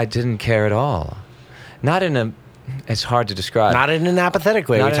didn't care at all. Not in a, it's hard to describe. Not in an apathetic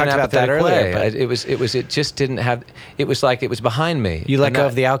way. We talked about that earlier. But it just didn't have, it was like it was behind me. You let go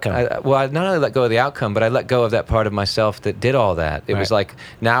of the outcome. I not only let go of the outcome, but I let go of that part of myself that did all that. It was like,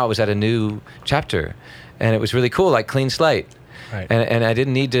 now I was at a new chapter, and it was really cool, like clean slate. Right. And I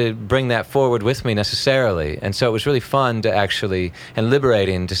didn't need to bring that forward with me necessarily. And so it was really fun to actually, and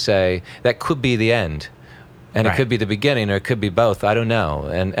liberating to say, that could be the end. And it could be the beginning, or it could be both. I don't know.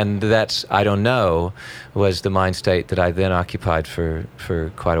 And that's, I don't know, was the mind state that I then occupied for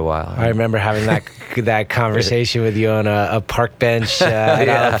quite a while. I remember having that conversation with you on a park bench at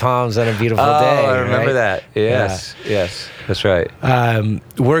Isle of Palms on a beautiful day. I remember that. Yes, yes, that's right.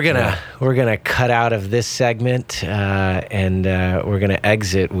 We're gonna cut out of this segment, and we're gonna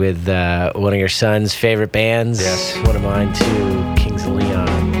exit with one of your son's favorite bands. Yes, one of mine too, Kings of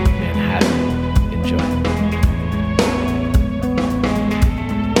Leon, Manhattan. Enjoy.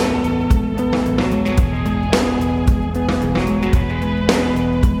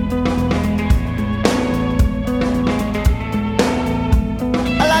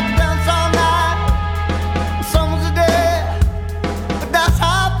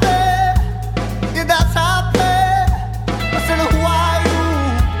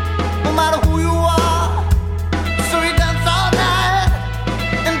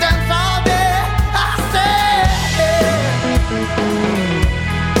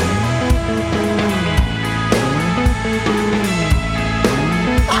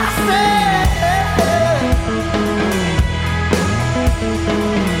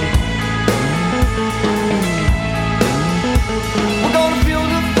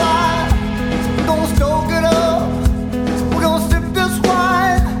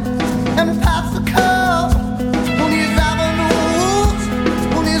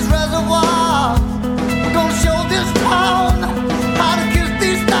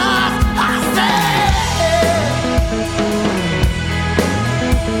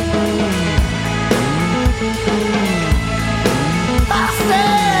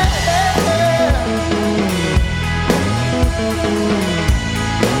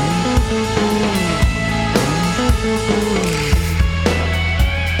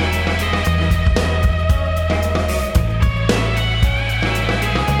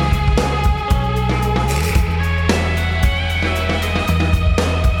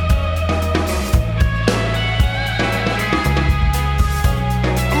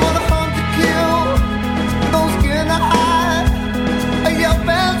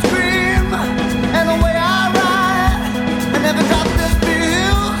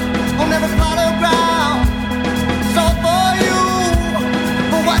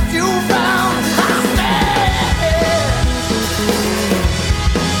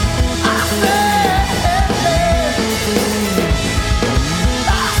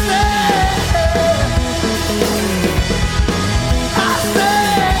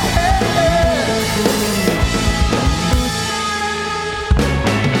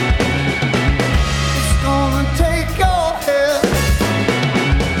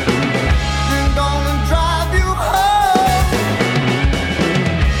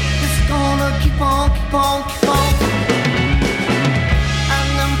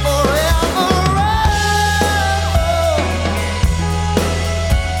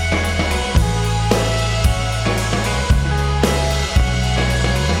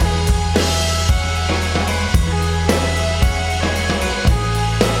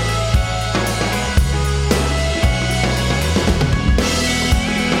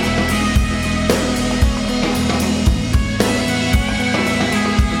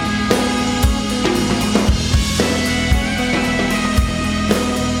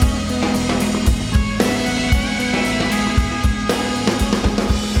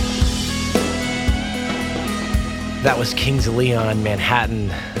 That was Kings of Leon, Manhattan,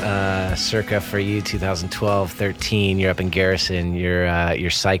 circa for you, 2012-13. You're up in Garrison. You're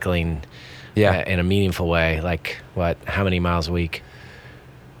cycling, in a meaningful way. Like what? How many miles a week?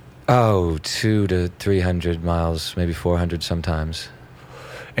 Oh, 200 to 300 miles, maybe 400 sometimes.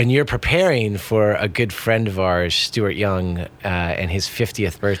 and you're preparing for a good friend of ours, Stuart Young, and his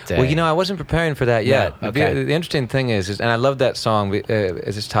 50th birthday. Well, I wasn't preparing for that yet. No, okay. The interesting thing is, and I love that song.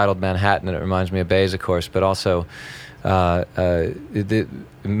 It's titled Manhattan, and it reminds me of Bays, of course, but also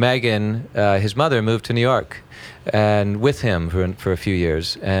Megan, his mother, moved to New York, and with him for a few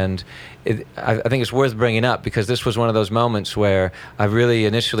years. And I think it's worth bringing up because this was one of those moments where I really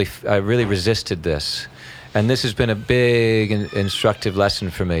resisted this. And this has been a big instructive lesson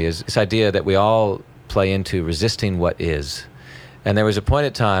for me, is this idea that we all play into resisting what is. And there was a point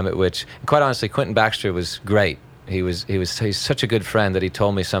in time at which, quite honestly, Quentin Baxter was great. He's such a good friend that he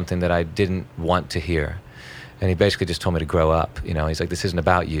told me something that I didn't want to hear. And he basically just told me to grow up. He's like, this isn't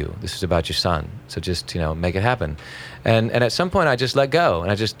about you. This is about your son. So just, make it happen. And at some point I just let go. And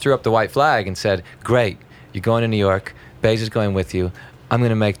I just threw up the white flag and said, great, you're going to New York. Bays is going with you. I'm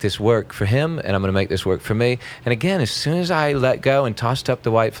going to make this work for him, and I'm going to make this work for me. And again, as soon as I let go and tossed up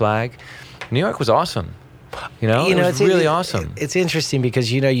the white flag, New York was awesome. It was really awesome. It's interesting because,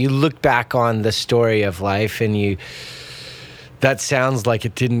 you look back on the story of life and that sounds like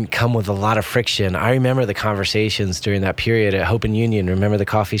it didn't come with a lot of friction. I remember the conversations during that period at Hope and Union. Remember the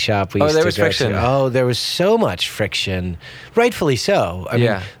coffee shop we used to go to? There was friction. Oh, there was so much friction. Rightfully so. I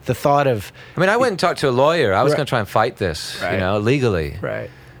mean, the thought of... I went and talked to a lawyer. I was going to try and fight this, legally.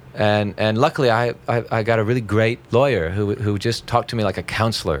 Right. And luckily, I got a really great lawyer who just talked to me like a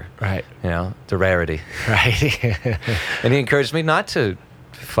counselor. Right. The rarity. Right. And he encouraged me not to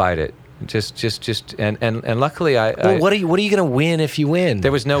fight it. And luckily what are you going to win if you win?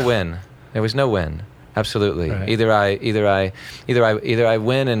 There was no win. Absolutely. Right. Either I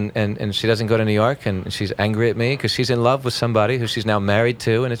win and she doesn't go to New York and she's angry at me because she's in love with somebody who she's now married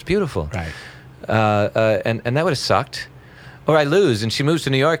to, and it's beautiful. Right. And that would have sucked. Or I lose and she moves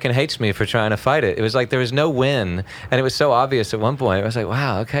to New York and hates me for trying to fight it. It was like there was no win, and it was so obvious at one point. I was like,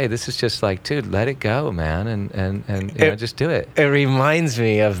 wow, okay, this is just like, dude, let it go, man, and just do it. It reminds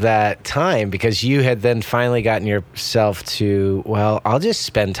me of that time because you had then finally gotten yourself to, well, I'll just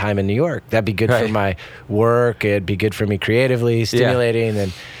spend time in New York. That'd be good for my work. It'd be good for me creatively,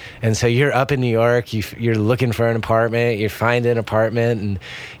 stimulating, and so you're up in New York, you're looking for an apartment, you find an apartment,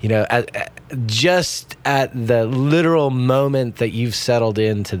 and, just at the literal moment that you've settled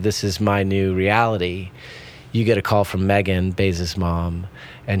into this is my new reality, you get a call from Megan, Bays' mom,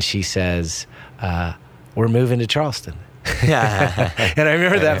 and she says, we're moving to Charleston. And I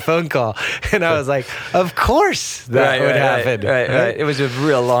remember that phone call, and I was like, of course that would happen. Right. It was a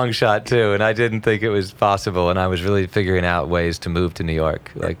real long shot, too, and I didn't think it was possible, and I was really figuring out ways to move to New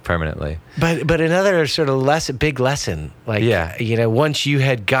York, like, permanently. But another sort of big lesson, like, once you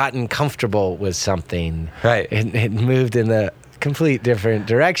had gotten comfortable with something, it moved in the complete different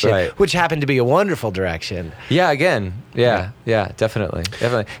direction, which happened to be a wonderful direction. Yeah, definitely.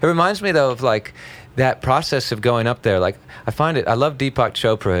 It reminds me, though, of, like, that process of going up there. Like, I love Deepak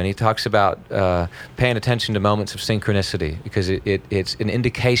Chopra, and he talks about paying attention to moments of synchronicity because it's an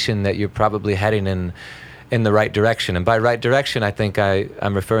indication that you're probably heading in the right direction. And by right direction, I think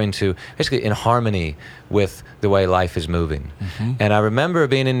I'm referring to basically in harmony with the way life is moving. Mm-hmm. And I remember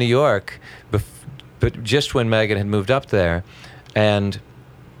being in New York, but just when Megan had moved up there, and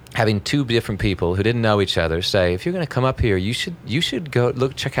having two different people who didn't know each other say, if you're going to come up here, you should go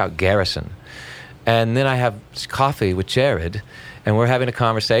check out Garrison. And then I have coffee with Jared, and we're having a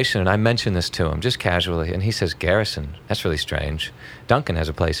conversation, and I mention this to him just casually, and he says, Garrison, that's really strange. Duncan has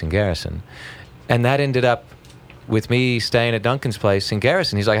a place in Garrison. And that ended up with me staying at Duncan's place in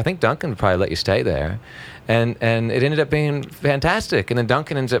Garrison. He's like, I think Duncan would probably let you stay there. And it ended up being fantastic. And then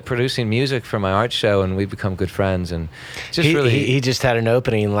Duncan ends up producing music for my art show, and we've become good friends. And just he just had an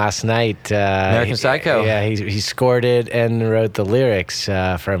opening last night. American Psycho. Yeah, he scored it and wrote the lyrics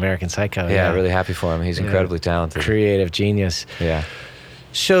for American Psycho. Yeah, really happy for him. He's incredibly talented. Creative genius. Yeah.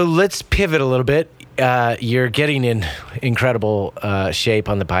 So let's pivot a little bit. You're getting in incredible shape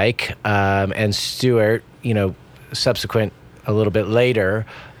on the bike. And Stuart, subsequent a little bit later,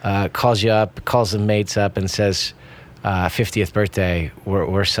 calls the mates up and says, 50th birthday,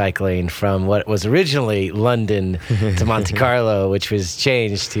 we're cycling from what was originally London to Monte Carlo, which was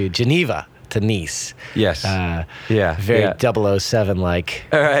changed to Geneva to Nice. Yes. Very 007-like.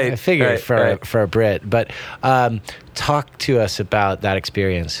 Right. I figured for a Brit. But talk to us about that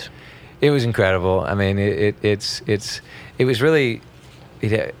experience. It was incredible. I mean, it was really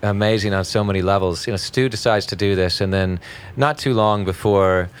amazing on so many levels. Stu decides to do this, and then not too long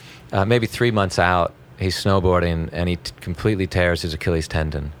before, maybe 3 months out, he's snowboarding, and he completely tears his Achilles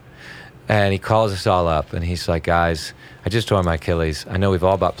tendon. And he calls us all up, and he's like, guys, I just tore my Achilles. I know we've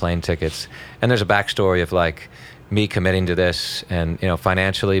all bought plane tickets. And there's a backstory of, like, me committing to this and,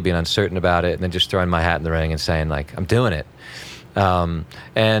 financially being uncertain about it, and then just throwing my hat in the ring and saying, like, I'm doing it.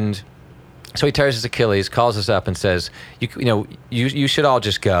 And so he tears his Achilles, calls us up and says, you should all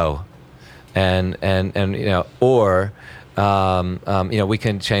just go. And or we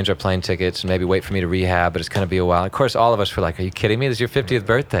can change our plane tickets and maybe wait for me to rehab, but it's going to be a while. Of course, all of us were like, are you kidding me? This is your 50th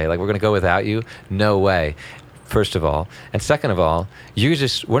birthday. Like, we're going to go without you? No way, first of all. And second of all,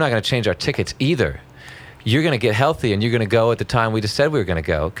 we're not going to change our tickets either. You're going to get healthy and you're going to go at the time we just said we were going to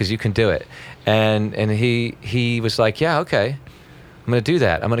go, because you can do it. And he was like, yeah, okay. I'm going to do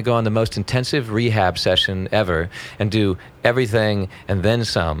that. I'm going to go on the most intensive rehab session ever and do everything and then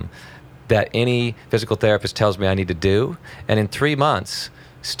some that any physical therapist tells me I need to do. And in 3 months,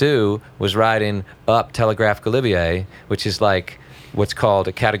 Stu was riding up Telegraphe Galibier, which is like what's called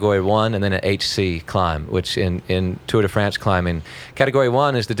a Category 1 and then an HC climb, which in Tour de France climbing, Category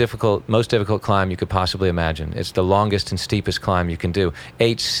 1 is the most difficult climb you could possibly imagine. It's the longest and steepest climb you can do.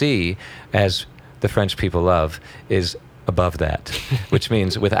 HC, as the French people love, is above that, which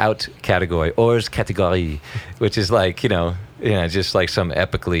means without category, hors catégorie, which is like, just like some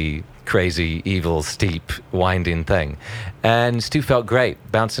epically crazy, evil, steep, winding thing. And Stu felt great,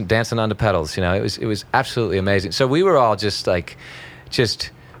 dancing on the pedals. It was absolutely amazing. So we were all just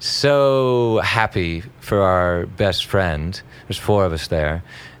so happy for our best friend. There's 4 of us there,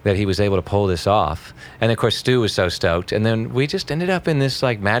 that he was able to pull this off. And of course, Stu was so stoked. And then we just ended up in this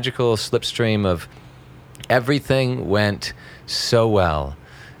like magical slipstream of everything went so well,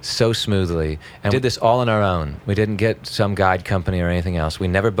 so smoothly, and we did this all on our own. We didn't get some guide company or anything else. We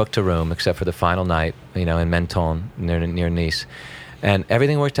never booked a room except for the final night, in Menton, near Nice. And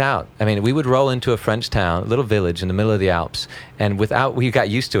everything worked out. I mean, we would roll into a French town, a little village in the middle of the Alps, and we got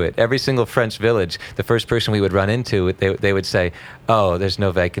used to it. Every single French village, the first person we would run into, they would say, oh, there's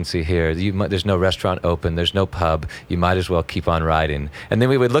no vacancy here. There's no restaurant open. There's no pub. You might as well keep on riding. And then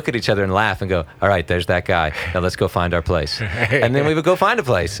we would look at each other and laugh and go, all right, there's that guy. Now let's go find our place. And then we would go find a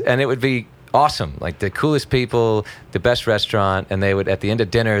place, and it would be awesome, like the coolest people, the best restaurant, and they would, at the end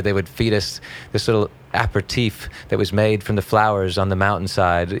of dinner, they would feed us this little aperitif that was made from the flowers on the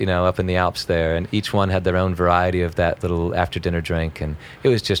mountainside, up in the Alps there, and each one had their own variety of that little after-dinner drink, and it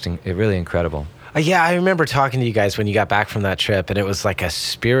was just really incredible. Yeah, I remember talking to you guys when you got back from that trip, and it was like a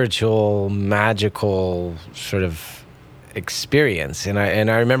spiritual, magical sort of experience, and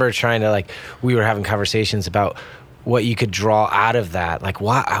I remember trying to, we were having conversations about what you could draw out of that, like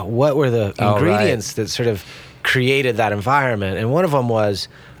what were the ingredients that sort of created that environment. And one of them was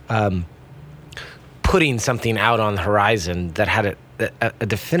putting something out on the horizon that had a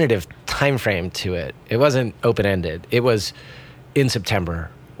definitive time frame to it. It wasn't open-ended. It was, in September,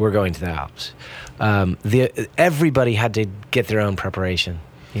 we're going to the Alps. Everybody had to get their own preparation,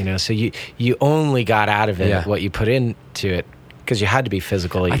 so you only got out of it what you put into it, because you had to be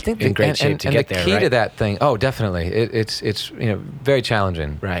physically in great shape to get there. And the key to that thing, definitely, it's very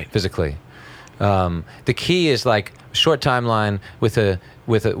challenging, right, physically. The key is like a short timeline with a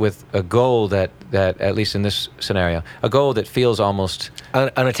goal that at least in this scenario, a goal that feels almost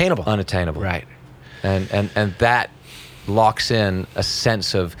unattainable, right, and that locks in a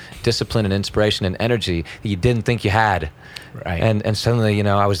sense of discipline and inspiration and energy that you didn't think you had, right, and suddenly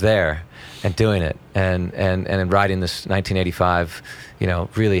I was there and doing it, and riding this 1985,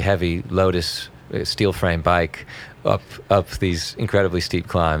 really heavy Lotus steel frame bike up these incredibly steep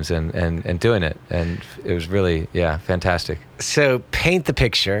climbs and doing it, and it was really fantastic. So paint the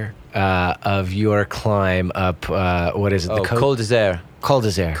picture of your climb up. What is it? The Col d'Isère. Col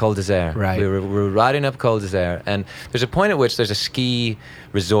d'Isère. Col d'Isère. Right. We were riding up Col d'Isère, and there's a point at which there's a ski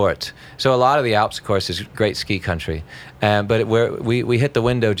resort. So a lot of the Alps, of course, is great ski country, but we hit the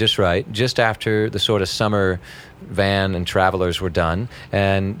window just right, just after the sort of summer van and travelers were done,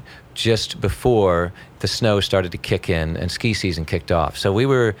 and just before the snow started to kick in and ski season kicked off. So we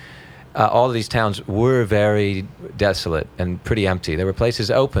were. All of these towns were very desolate and pretty empty. There were places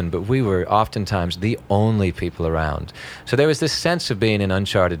open, but we were oftentimes the only people around. So there was this sense of being in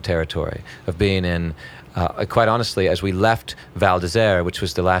uncharted territory, of being in, quite honestly, as we left Val d'Isère, which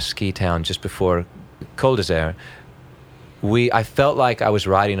was the last ski town just before Col d'Isère, I felt like I was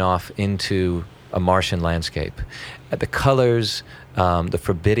riding off into a Martian landscape. The colors, the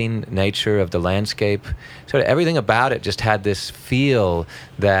forbidding nature of the landscape, sort of everything about it just had this feel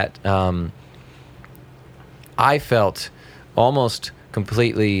that I felt almost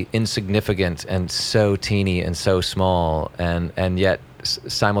completely insignificant and so teeny and so small, and yet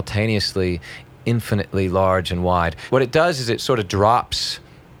simultaneously infinitely large and wide. What it does is it sort of drops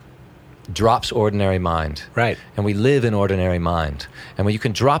ordinary mind. Right. And we live in ordinary mind. And when you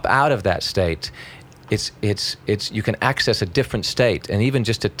can drop out of that state, you can access a different state, and even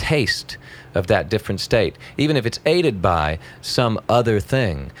just a taste of that different state, even if it's aided by some other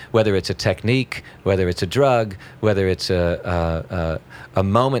thing, whether it's a technique, whether it's a drug, whether it's a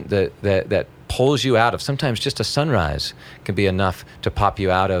moment that pulls you out of, sometimes just a sunrise can be enough to pop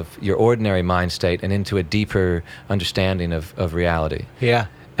you out of your ordinary mind state and into a deeper understanding of reality. Yeah.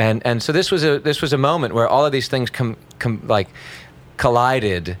 And so this was a moment where all of these things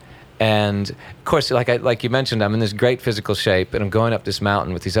collided. And of course, like you mentioned, I'm in this great physical shape, and I'm going up this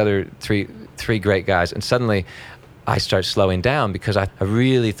mountain with these other three great guys, and suddenly I start slowing down because I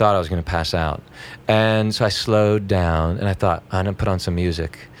really thought I was going to pass out. And so I slowed down, and I thought, I'm going to put on some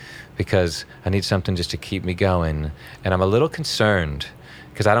music because I need something just to keep me going. And I'm a little concerned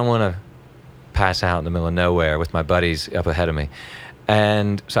because I don't want to pass out in the middle of nowhere with my buddies up ahead of me.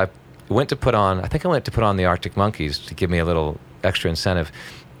 And so I went to put on the Arctic Monkeys to give me a little extra incentive.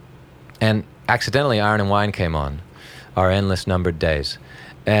 And accidentally, Iron and Wine came on, Our Endless Numbered Days.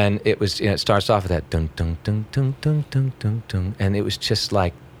 And it was, it starts off with that dun dun dun dun dun dun dun dun, and it was just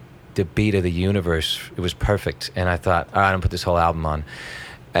like the beat of the universe. It was perfect. And I thought, all right, I'm gonna put this whole album on.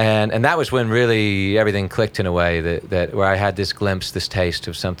 And that was when really everything clicked in a way that where I had this glimpse, this taste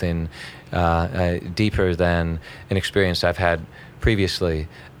of something deeper than an experience I've had previously,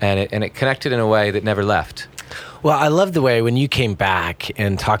 and it connected in a way that never left. Well, I love the way when you came back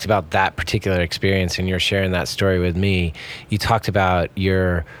and talked about that particular experience, and you're sharing that story with me, you talked about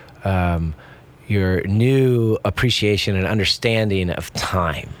your new appreciation and understanding of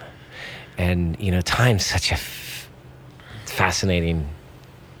time. And, time's such a fascinating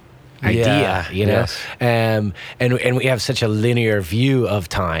idea, Yes. And we have such a linear view of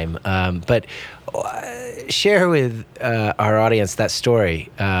time. But share with our audience that story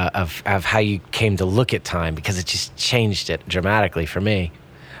of how you came to look at time, because it just changed it dramatically for me.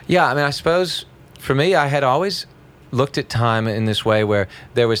 Yeah, I mean, I suppose for me, I had always looked at time in this way where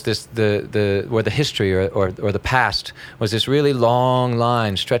there was this where the history or the past was this really long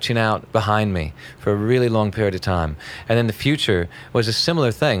line stretching out behind me for a really long period of time, and then the future was a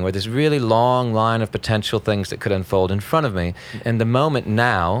similar thing where this really long line of potential things that could unfold in front of me, and the moment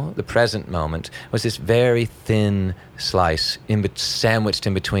now, the present moment, was this very thin slice sandwiched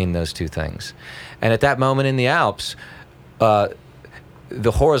in between those two things. And at that moment in the Alps, the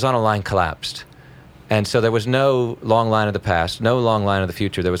horizontal line collapsed. And so there was no long line of the past, no long line of the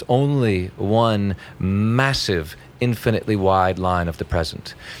future. There was only one massive, infinitely wide line of the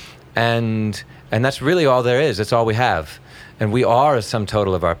present. And that's really all there is. That's all we have. And we are a sum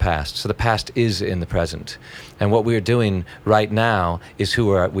total of our past. So the past is in the present. And what we are doing right now is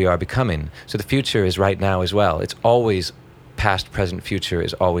who we are becoming. So the future is right now as well. It's always past, present, future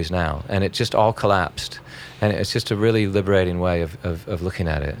is always now. And it just all collapsed. And it's just a really liberating way of looking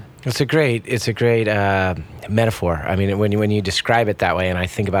at it. It's a great metaphor. I mean, when you describe it that way, and I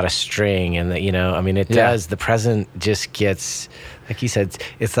think about a string, and it does. The present just gets, like you said,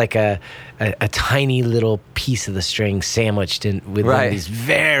 it's like a tiny little piece of the string sandwiched in within these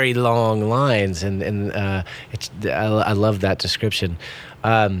very long lines, and I love that description.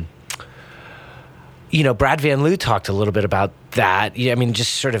 Brad Van Loo talked a little bit about that. I mean,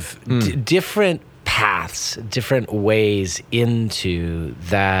 just sort of different paths, different ways into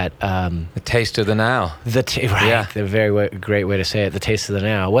that. The taste of the now. The very great way to say it. The taste of the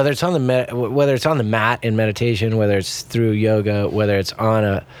now. Whether it's on the mat in meditation, whether it's through yoga, whether it's on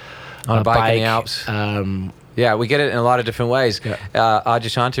a bike in the Alps. We get it in a lot of different ways. Yeah.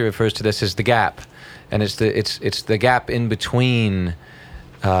 Adyashanti refers to this as the gap, and it's the gap in between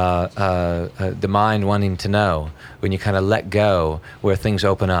the mind wanting to know, when you kind of let go, where things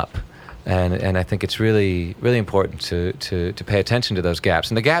open up. And I think it's really, really important to pay attention to those gaps.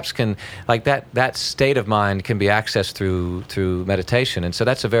 And the gaps can, like that state of mind can be accessed through meditation. And so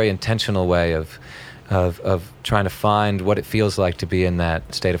that's a very intentional way of trying to find what it feels like to be in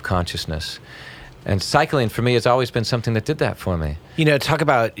that state of consciousness. And cycling for me has always been something that did that for me. Talk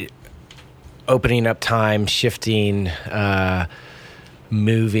about opening up time, shifting,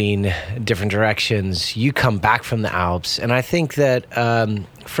 moving different directions. You come back from the Alps, and I think that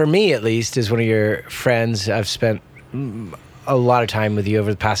for me at least, as one of your friends, I've spent a lot of time with you over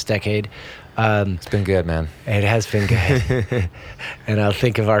the past decade. It's been good, man. It has been good. And I'll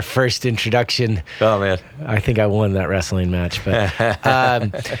think of our first introduction. Oh man, I think I won that wrestling match, but I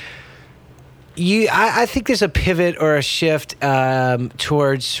think there's a pivot or a shift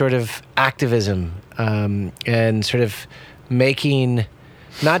towards sort of activism and sort of making,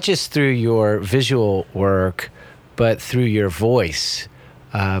 not just through your visual work, but through your voice,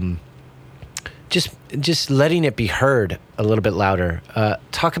 just letting it be heard a little bit louder.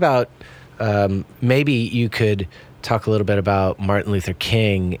 Talk about maybe you could talk a little bit about Martin Luther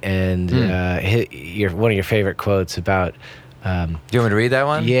King and one of your favorite quotes about. Do you want me to read that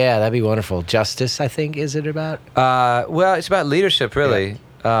one? Yeah, that'd be wonderful. Justice, I think, is it about? Well, it's about leadership, really.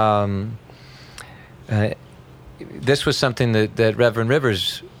 Yeah. This was something that Reverend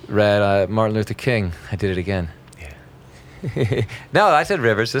Rivers read, Martin Luther King. I did it again. Yeah. No, I said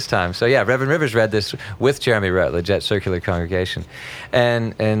Rivers this time. So yeah, Reverend Rivers read this with Jeremy Rutledge at Circular Congregation.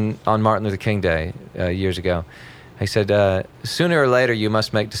 And on Martin Luther King Day years ago, he said, sooner or later you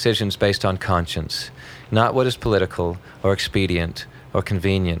must make decisions based on conscience, not what is political or expedient or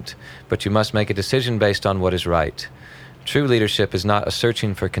convenient, but you must make a decision based on what is right. True leadership is not a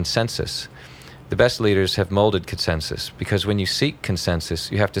searching for consensus. The best leaders have molded consensus, because when you seek consensus,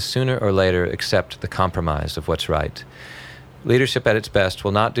 you have to sooner or later accept the compromise of what's right. Leadership at its best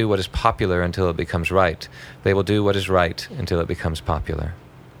will not do what is popular until it becomes right. They will do what is right until it becomes popular.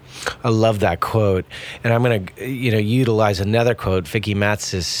 I love that quote, and I'm going to, utilize another quote, Vicky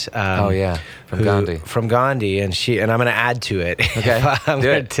Matzis. From Gandhi, and I'm going to add to it. Okay, I'm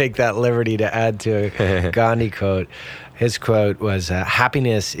going to take that liberty to add to a Gandhi quote. His quote was,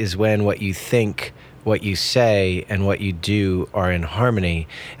 "Happiness is when what you think, what you say, and what you do are in harmony."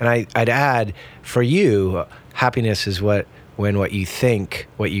 And I'd add, for you, happiness is when what you think,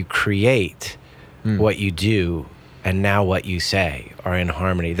 what you create, what you do, and now what you say are in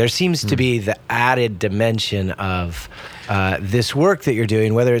harmony. There seems to be the added dimension of this work that you're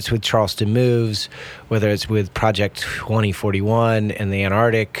doing, whether it's with Charleston Moves, whether it's with Project 2041 in the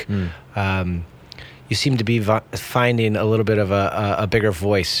Antarctic. You seem to be finding a little bit of a bigger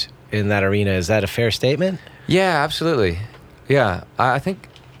voice in that arena. Is that a fair statement? Yeah, absolutely. Yeah, I think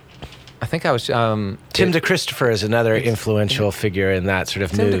I was... Tim DeChristopher is another influential figure in that sort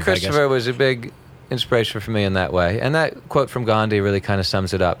of Tim move, DeChristopher was a big inspiration for me in that way. And that quote from Gandhi really kind of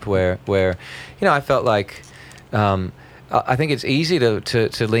sums it up, where I felt like... I think it's easy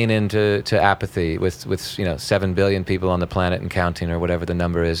to lean into apathy with 7 billion people on the planet and counting, or whatever the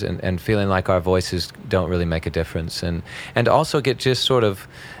number is, and feeling like our voices don't really make a difference, and also get just sort of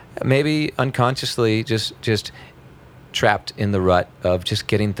maybe unconsciously just trapped in the rut of just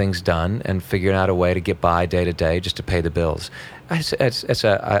getting things done and figuring out a way to get by day to day just to pay the bills. It's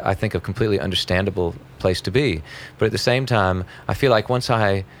I think a completely understandable place to be, but at the same time, I feel like once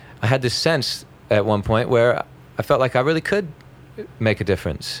I had this sense at one point where I felt like I really could make a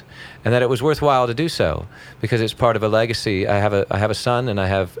difference, and that it was worthwhile to do so, because it's part of a legacy. I have a son, and I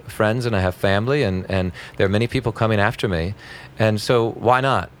have friends, and I have family, and there are many people coming after me, and so why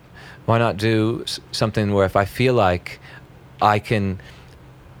not? Why not do something where if I feel like I can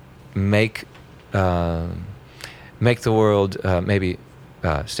make the world maybe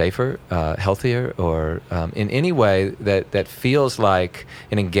safer, healthier, or in any way that feels like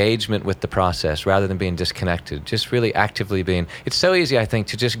an engagement with the process rather than being disconnected, just really actively being... It's so easy, I think,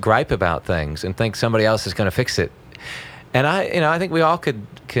 to just gripe about things and think somebody else is going to fix it. And I think we all can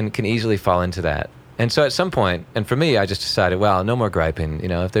easily fall into that. And so at some point, and for me, I just decided, well, no more griping.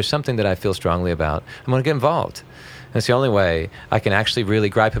 If there's something that I feel strongly about, I'm going to get involved. And it's the only way I can actually really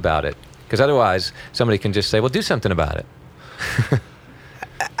gripe about it, because otherwise somebody can just say, well, do something about it.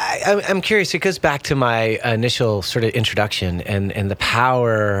 I'm curious. It goes back to my initial sort of introduction and the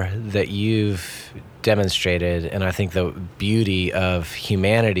power that you've demonstrated, and I think the beauty of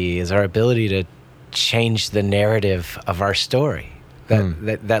humanity is our ability to change the narrative of our story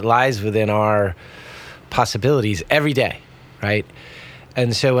that lies within our possibilities every day, right?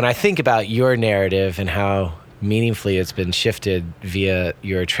 And so when I think about your narrative and how meaningfully it's been shifted via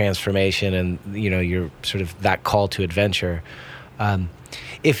your transformation and your sort of that call to adventure.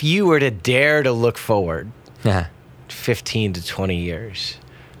 If you were to dare to look forward 15 to 20 years,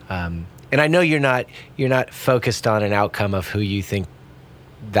 and I know you're not focused on an outcome of who you think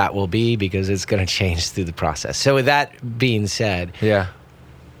that will be, because it's going to change through the process. So with that being said,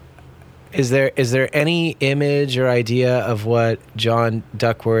 is there any image or idea of what John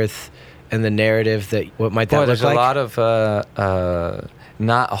Duckworth and the narrative what might that look like? There's a lot of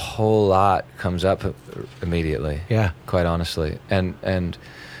not a whole lot comes up immediately. Yeah, quite honestly, and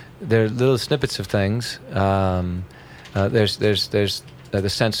there are little snippets of things. There's the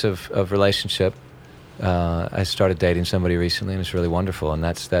sense of relationship. I started dating somebody recently, and it's really wonderful. And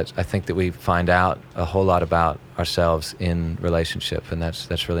that's I think that we find out a whole lot about ourselves in relationship, and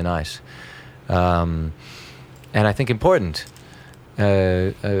that's really nice. And I think important.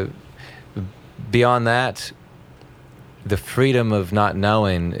 Beyond that, the freedom of not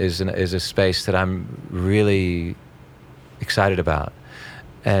knowing is a space that I'm really excited about.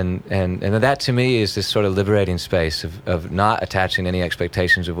 And that to me is this sort of liberating space of not attaching any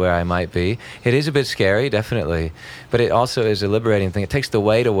expectations of where I might be. It is a bit scary, definitely, but it also is a liberating thing. It takes the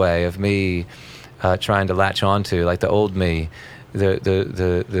weight away of me trying to latch onto, like the old me,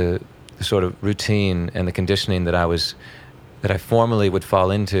 the sort of routine and the conditioning that I formerly would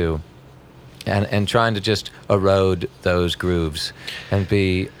fall into, and trying to just erode those grooves and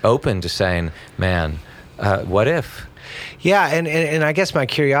be open to saying, man, what if? Yeah, and I guess my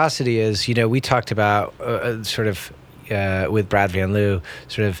curiosity is, we talked about with Brad Van Loo,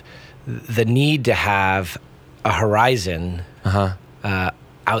 sort of the need to have a horizon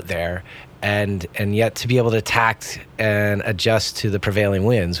out there, and yet to be able to tact and adjust to the prevailing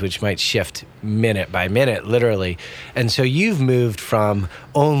winds, which might shift minute by minute, literally. And so you've moved from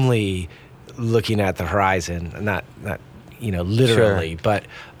only looking at the horizon, not literally, sure, but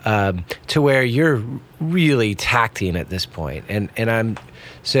to where you're really tacting at this point, and I'm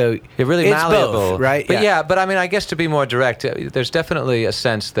so you're really it's malleable, both, right? But but I mean, I guess to be more direct, there's definitely a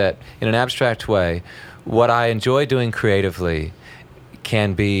sense that in an abstract way, what I enjoy doing creatively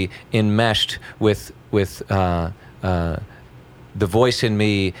can be enmeshed with the voice in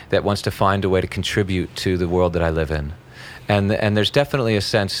me that wants to find a way to contribute to the world that I live in. And there's definitely a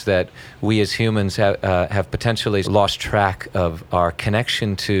sense that we as humans have potentially lost track of our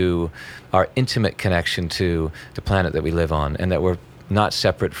connection to, our intimate connection to the planet that we live on, and that we're not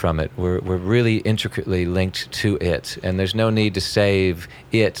separate from it. We're really intricately linked to it, and there's no need to save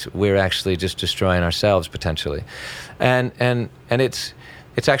it. We're actually just destroying ourselves potentially, and it's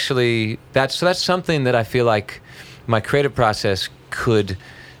actually that's something that I feel like my creative process could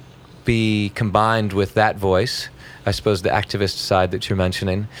be combined with that voice, I suppose the activist side that you're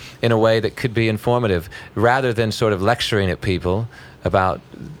mentioning, in a way that could be informative, rather than sort of lecturing at people about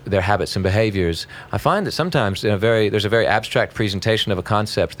their habits and behaviors. I find that sometimes there's a very abstract presentation of a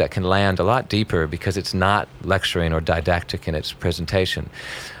concept that can land a lot deeper because it's not lecturing or didactic in its presentation.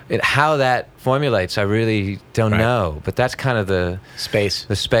 How that formulates, I really don't know, but that's kind of the space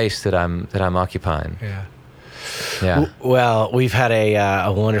that I'm occupying. Yeah. Yeah. Well, we've had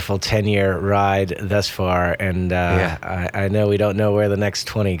a wonderful 10-year ride thus far, and I know we don't know where the next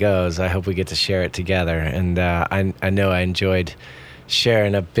 20 goes. I hope we get to share it together, and I know I enjoyed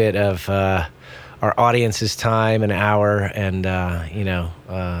sharing a bit of our audience's time, an hour, and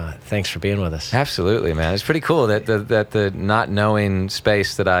thanks for being with us. Absolutely, man. It's pretty cool that the not knowing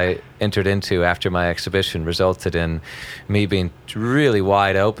space that I entered into after my exhibition resulted in me being really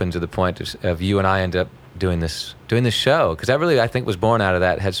wide open to the point of you and I end up doing this show, because that really, I think, was born out of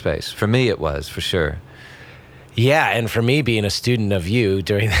that headspace. For me, it was, for sure. Yeah, and for me, being a student of you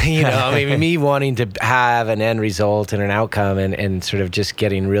during, me wanting to have an end result and an outcome, and sort of just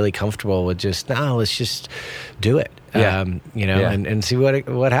getting really comfortable with just, let's just do it. Yeah. And see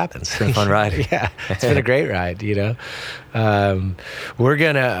what happens. It's been a fun ride. Yeah, it's been a great ride. We're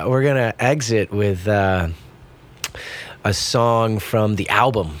gonna exit with a song from the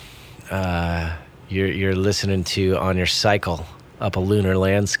album. You're listening to on your cycle up a lunar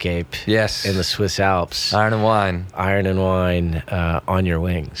landscape. Yes. In the Swiss Alps. Iron and Wine. On Your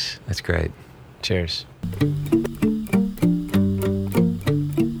Wings. That's great. Cheers.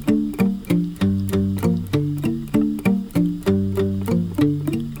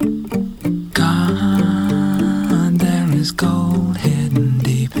 God, there is gold hidden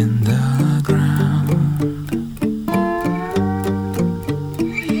deep in the ground.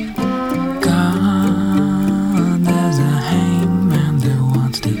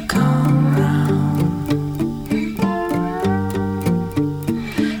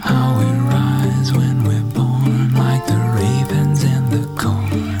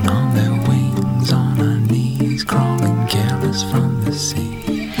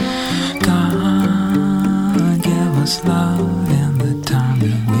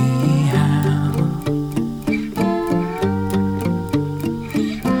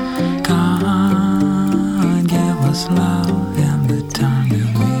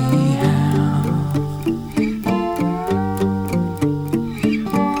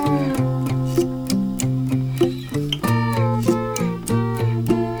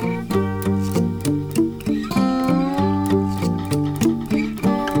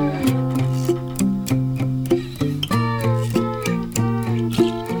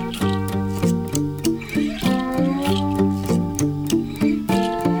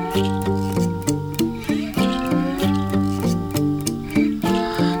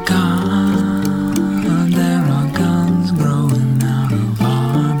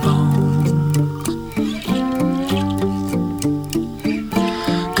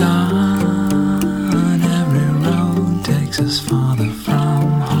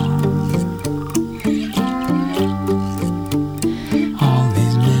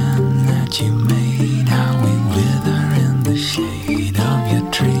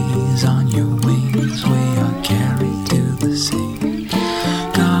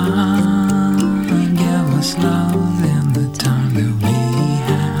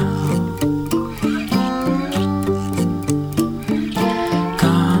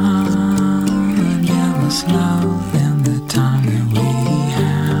 this love and the time that we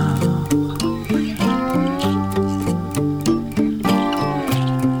have.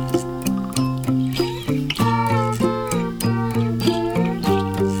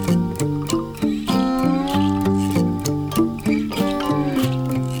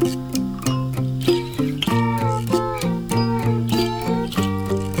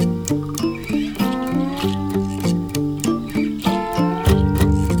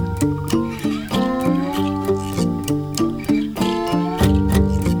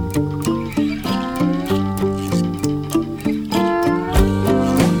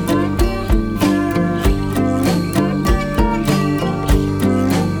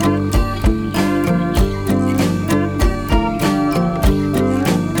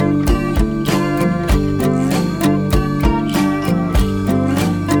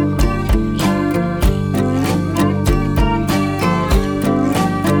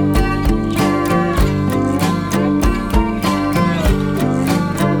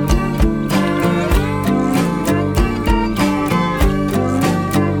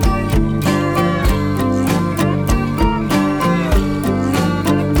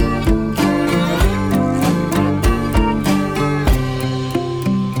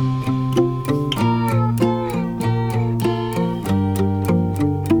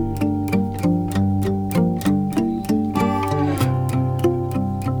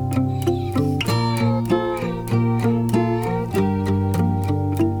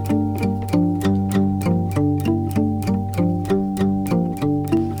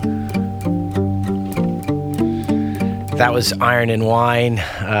 That was Iron and Wine.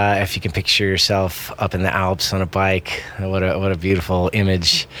 If you can picture yourself up in the Alps on a bike, what a beautiful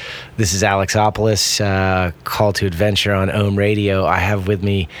image. This is Alexopolis, Call to Adventure on Ohm Radio. I have with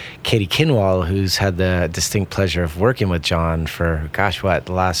me Katie Kinwall, who's had the distinct pleasure of working with John for, the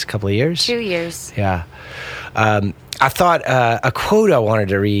last couple of years? 2 years. Yeah. I thought a quote I wanted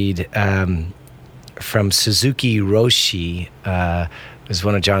to read from Suzuki Roshi is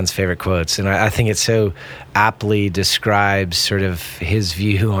one of John's favorite quotes, and I think it so aptly describes sort of his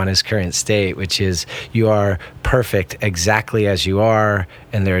view on his current state, which is, you are perfect exactly as you are,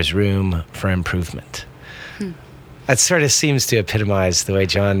 and there is room for improvement. That sort of seems to epitomize the way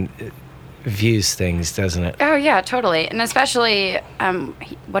John views things, doesn't it? Oh, yeah, totally. And especially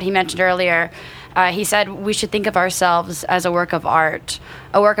what he mentioned earlier, he said we should think of ourselves as a work of art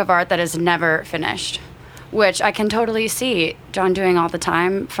that is never finished, which I can totally see John doing all the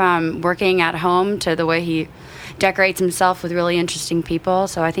time, from working at home to the way he decorates himself with really interesting people.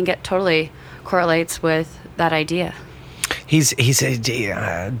 So I think it totally correlates with that idea. He's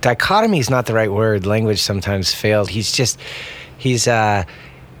dichotomy is not the right word. Language sometimes failed. He's a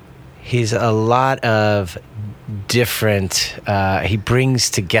lot of different. He brings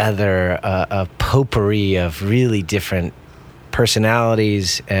together a potpourri of really different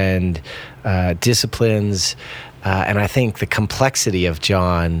personalities and disciplines, and I think the complexity of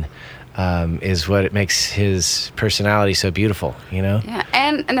John is what makes his personality so beautiful, you know? Yeah,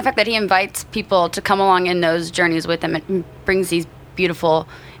 and the fact that he invites people to come along in those journeys with him, it brings these beautiful,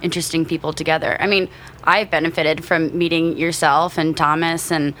 interesting people together. I mean, I've benefited from meeting yourself and Thomas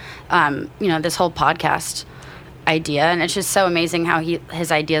and, this whole podcast idea, and it's just so amazing how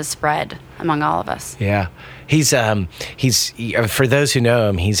his ideas spread among all of us. Yeah. He's for those who know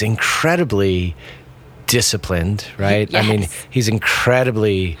him, he's incredibly disciplined, right? Yes. I mean, he's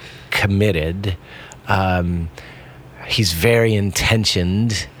incredibly committed. He's very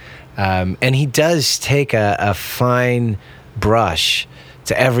intentioned, and he does take a fine brush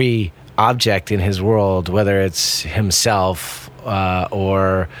to every object in his world, whether it's himself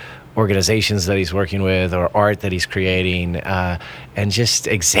or organizations that he's working with or art that he's creating, and just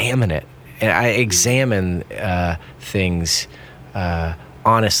examine it. And I examine things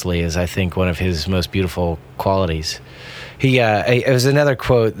honestly is, I think, one of his most beautiful qualities. It was another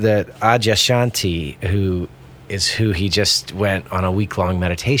quote that Adyashanti, who he just went on a week-long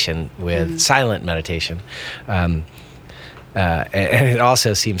meditation with, silent meditation. And it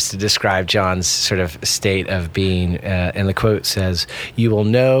also seems to describe John's sort of state of being. And the quote says, "You will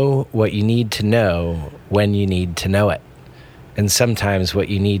know what you need to know when you need to know it. And sometimes what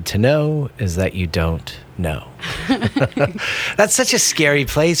you need to know is that you don't know." That's such a scary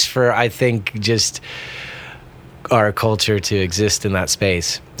place for, I think, just our culture to exist in that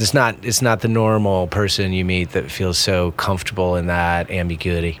space. It's not the normal person you meet that feels so comfortable in that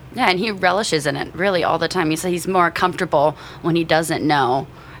ambiguity. Yeah, and he relishes in it really all the time. He's more comfortable when he doesn't know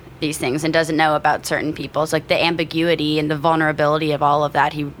these things and doesn't know about certain people. It's like the ambiguity and the vulnerability of all of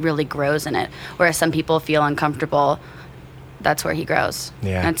that, he really grows in it. Whereas some people feel uncomfortable, that's where he grows.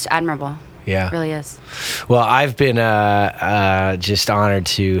 Yeah. That's admirable. Yeah. It really is. Well, I've been just honored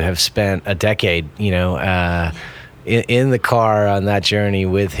to have spent a decade, in the car on that journey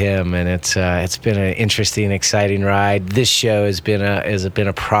with him, and it's been an interesting, exciting ride. This show has been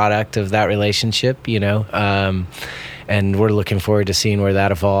a product of that relationship, and we're looking forward to seeing where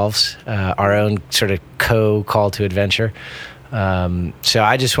that evolves. Our own sort of call to adventure. So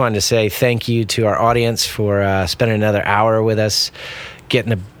I just wanted to say thank you to our audience for spending another hour with us,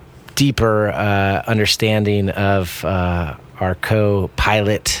 getting a deeper understanding of our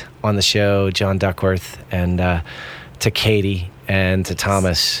co-pilot on the show, John Duckworth, and to Katie and to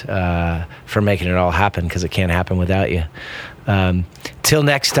Thomas for making it all happen, because it can't happen without you. Till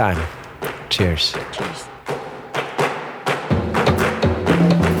next time, cheers. Cheers.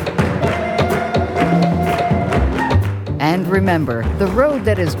 And remember, the road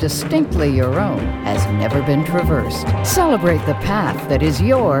that is distinctly your own has never been traversed. Celebrate the path that is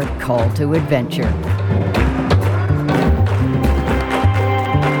your call to adventure.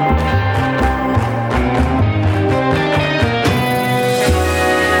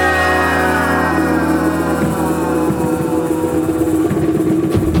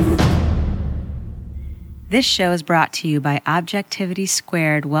 This show is brought to you by Objectivity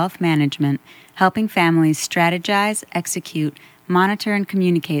Squared Wealth Management, helping families strategize, execute, monitor, and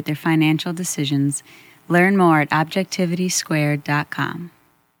communicate their financial decisions. Learn more at objectivitysquared.com.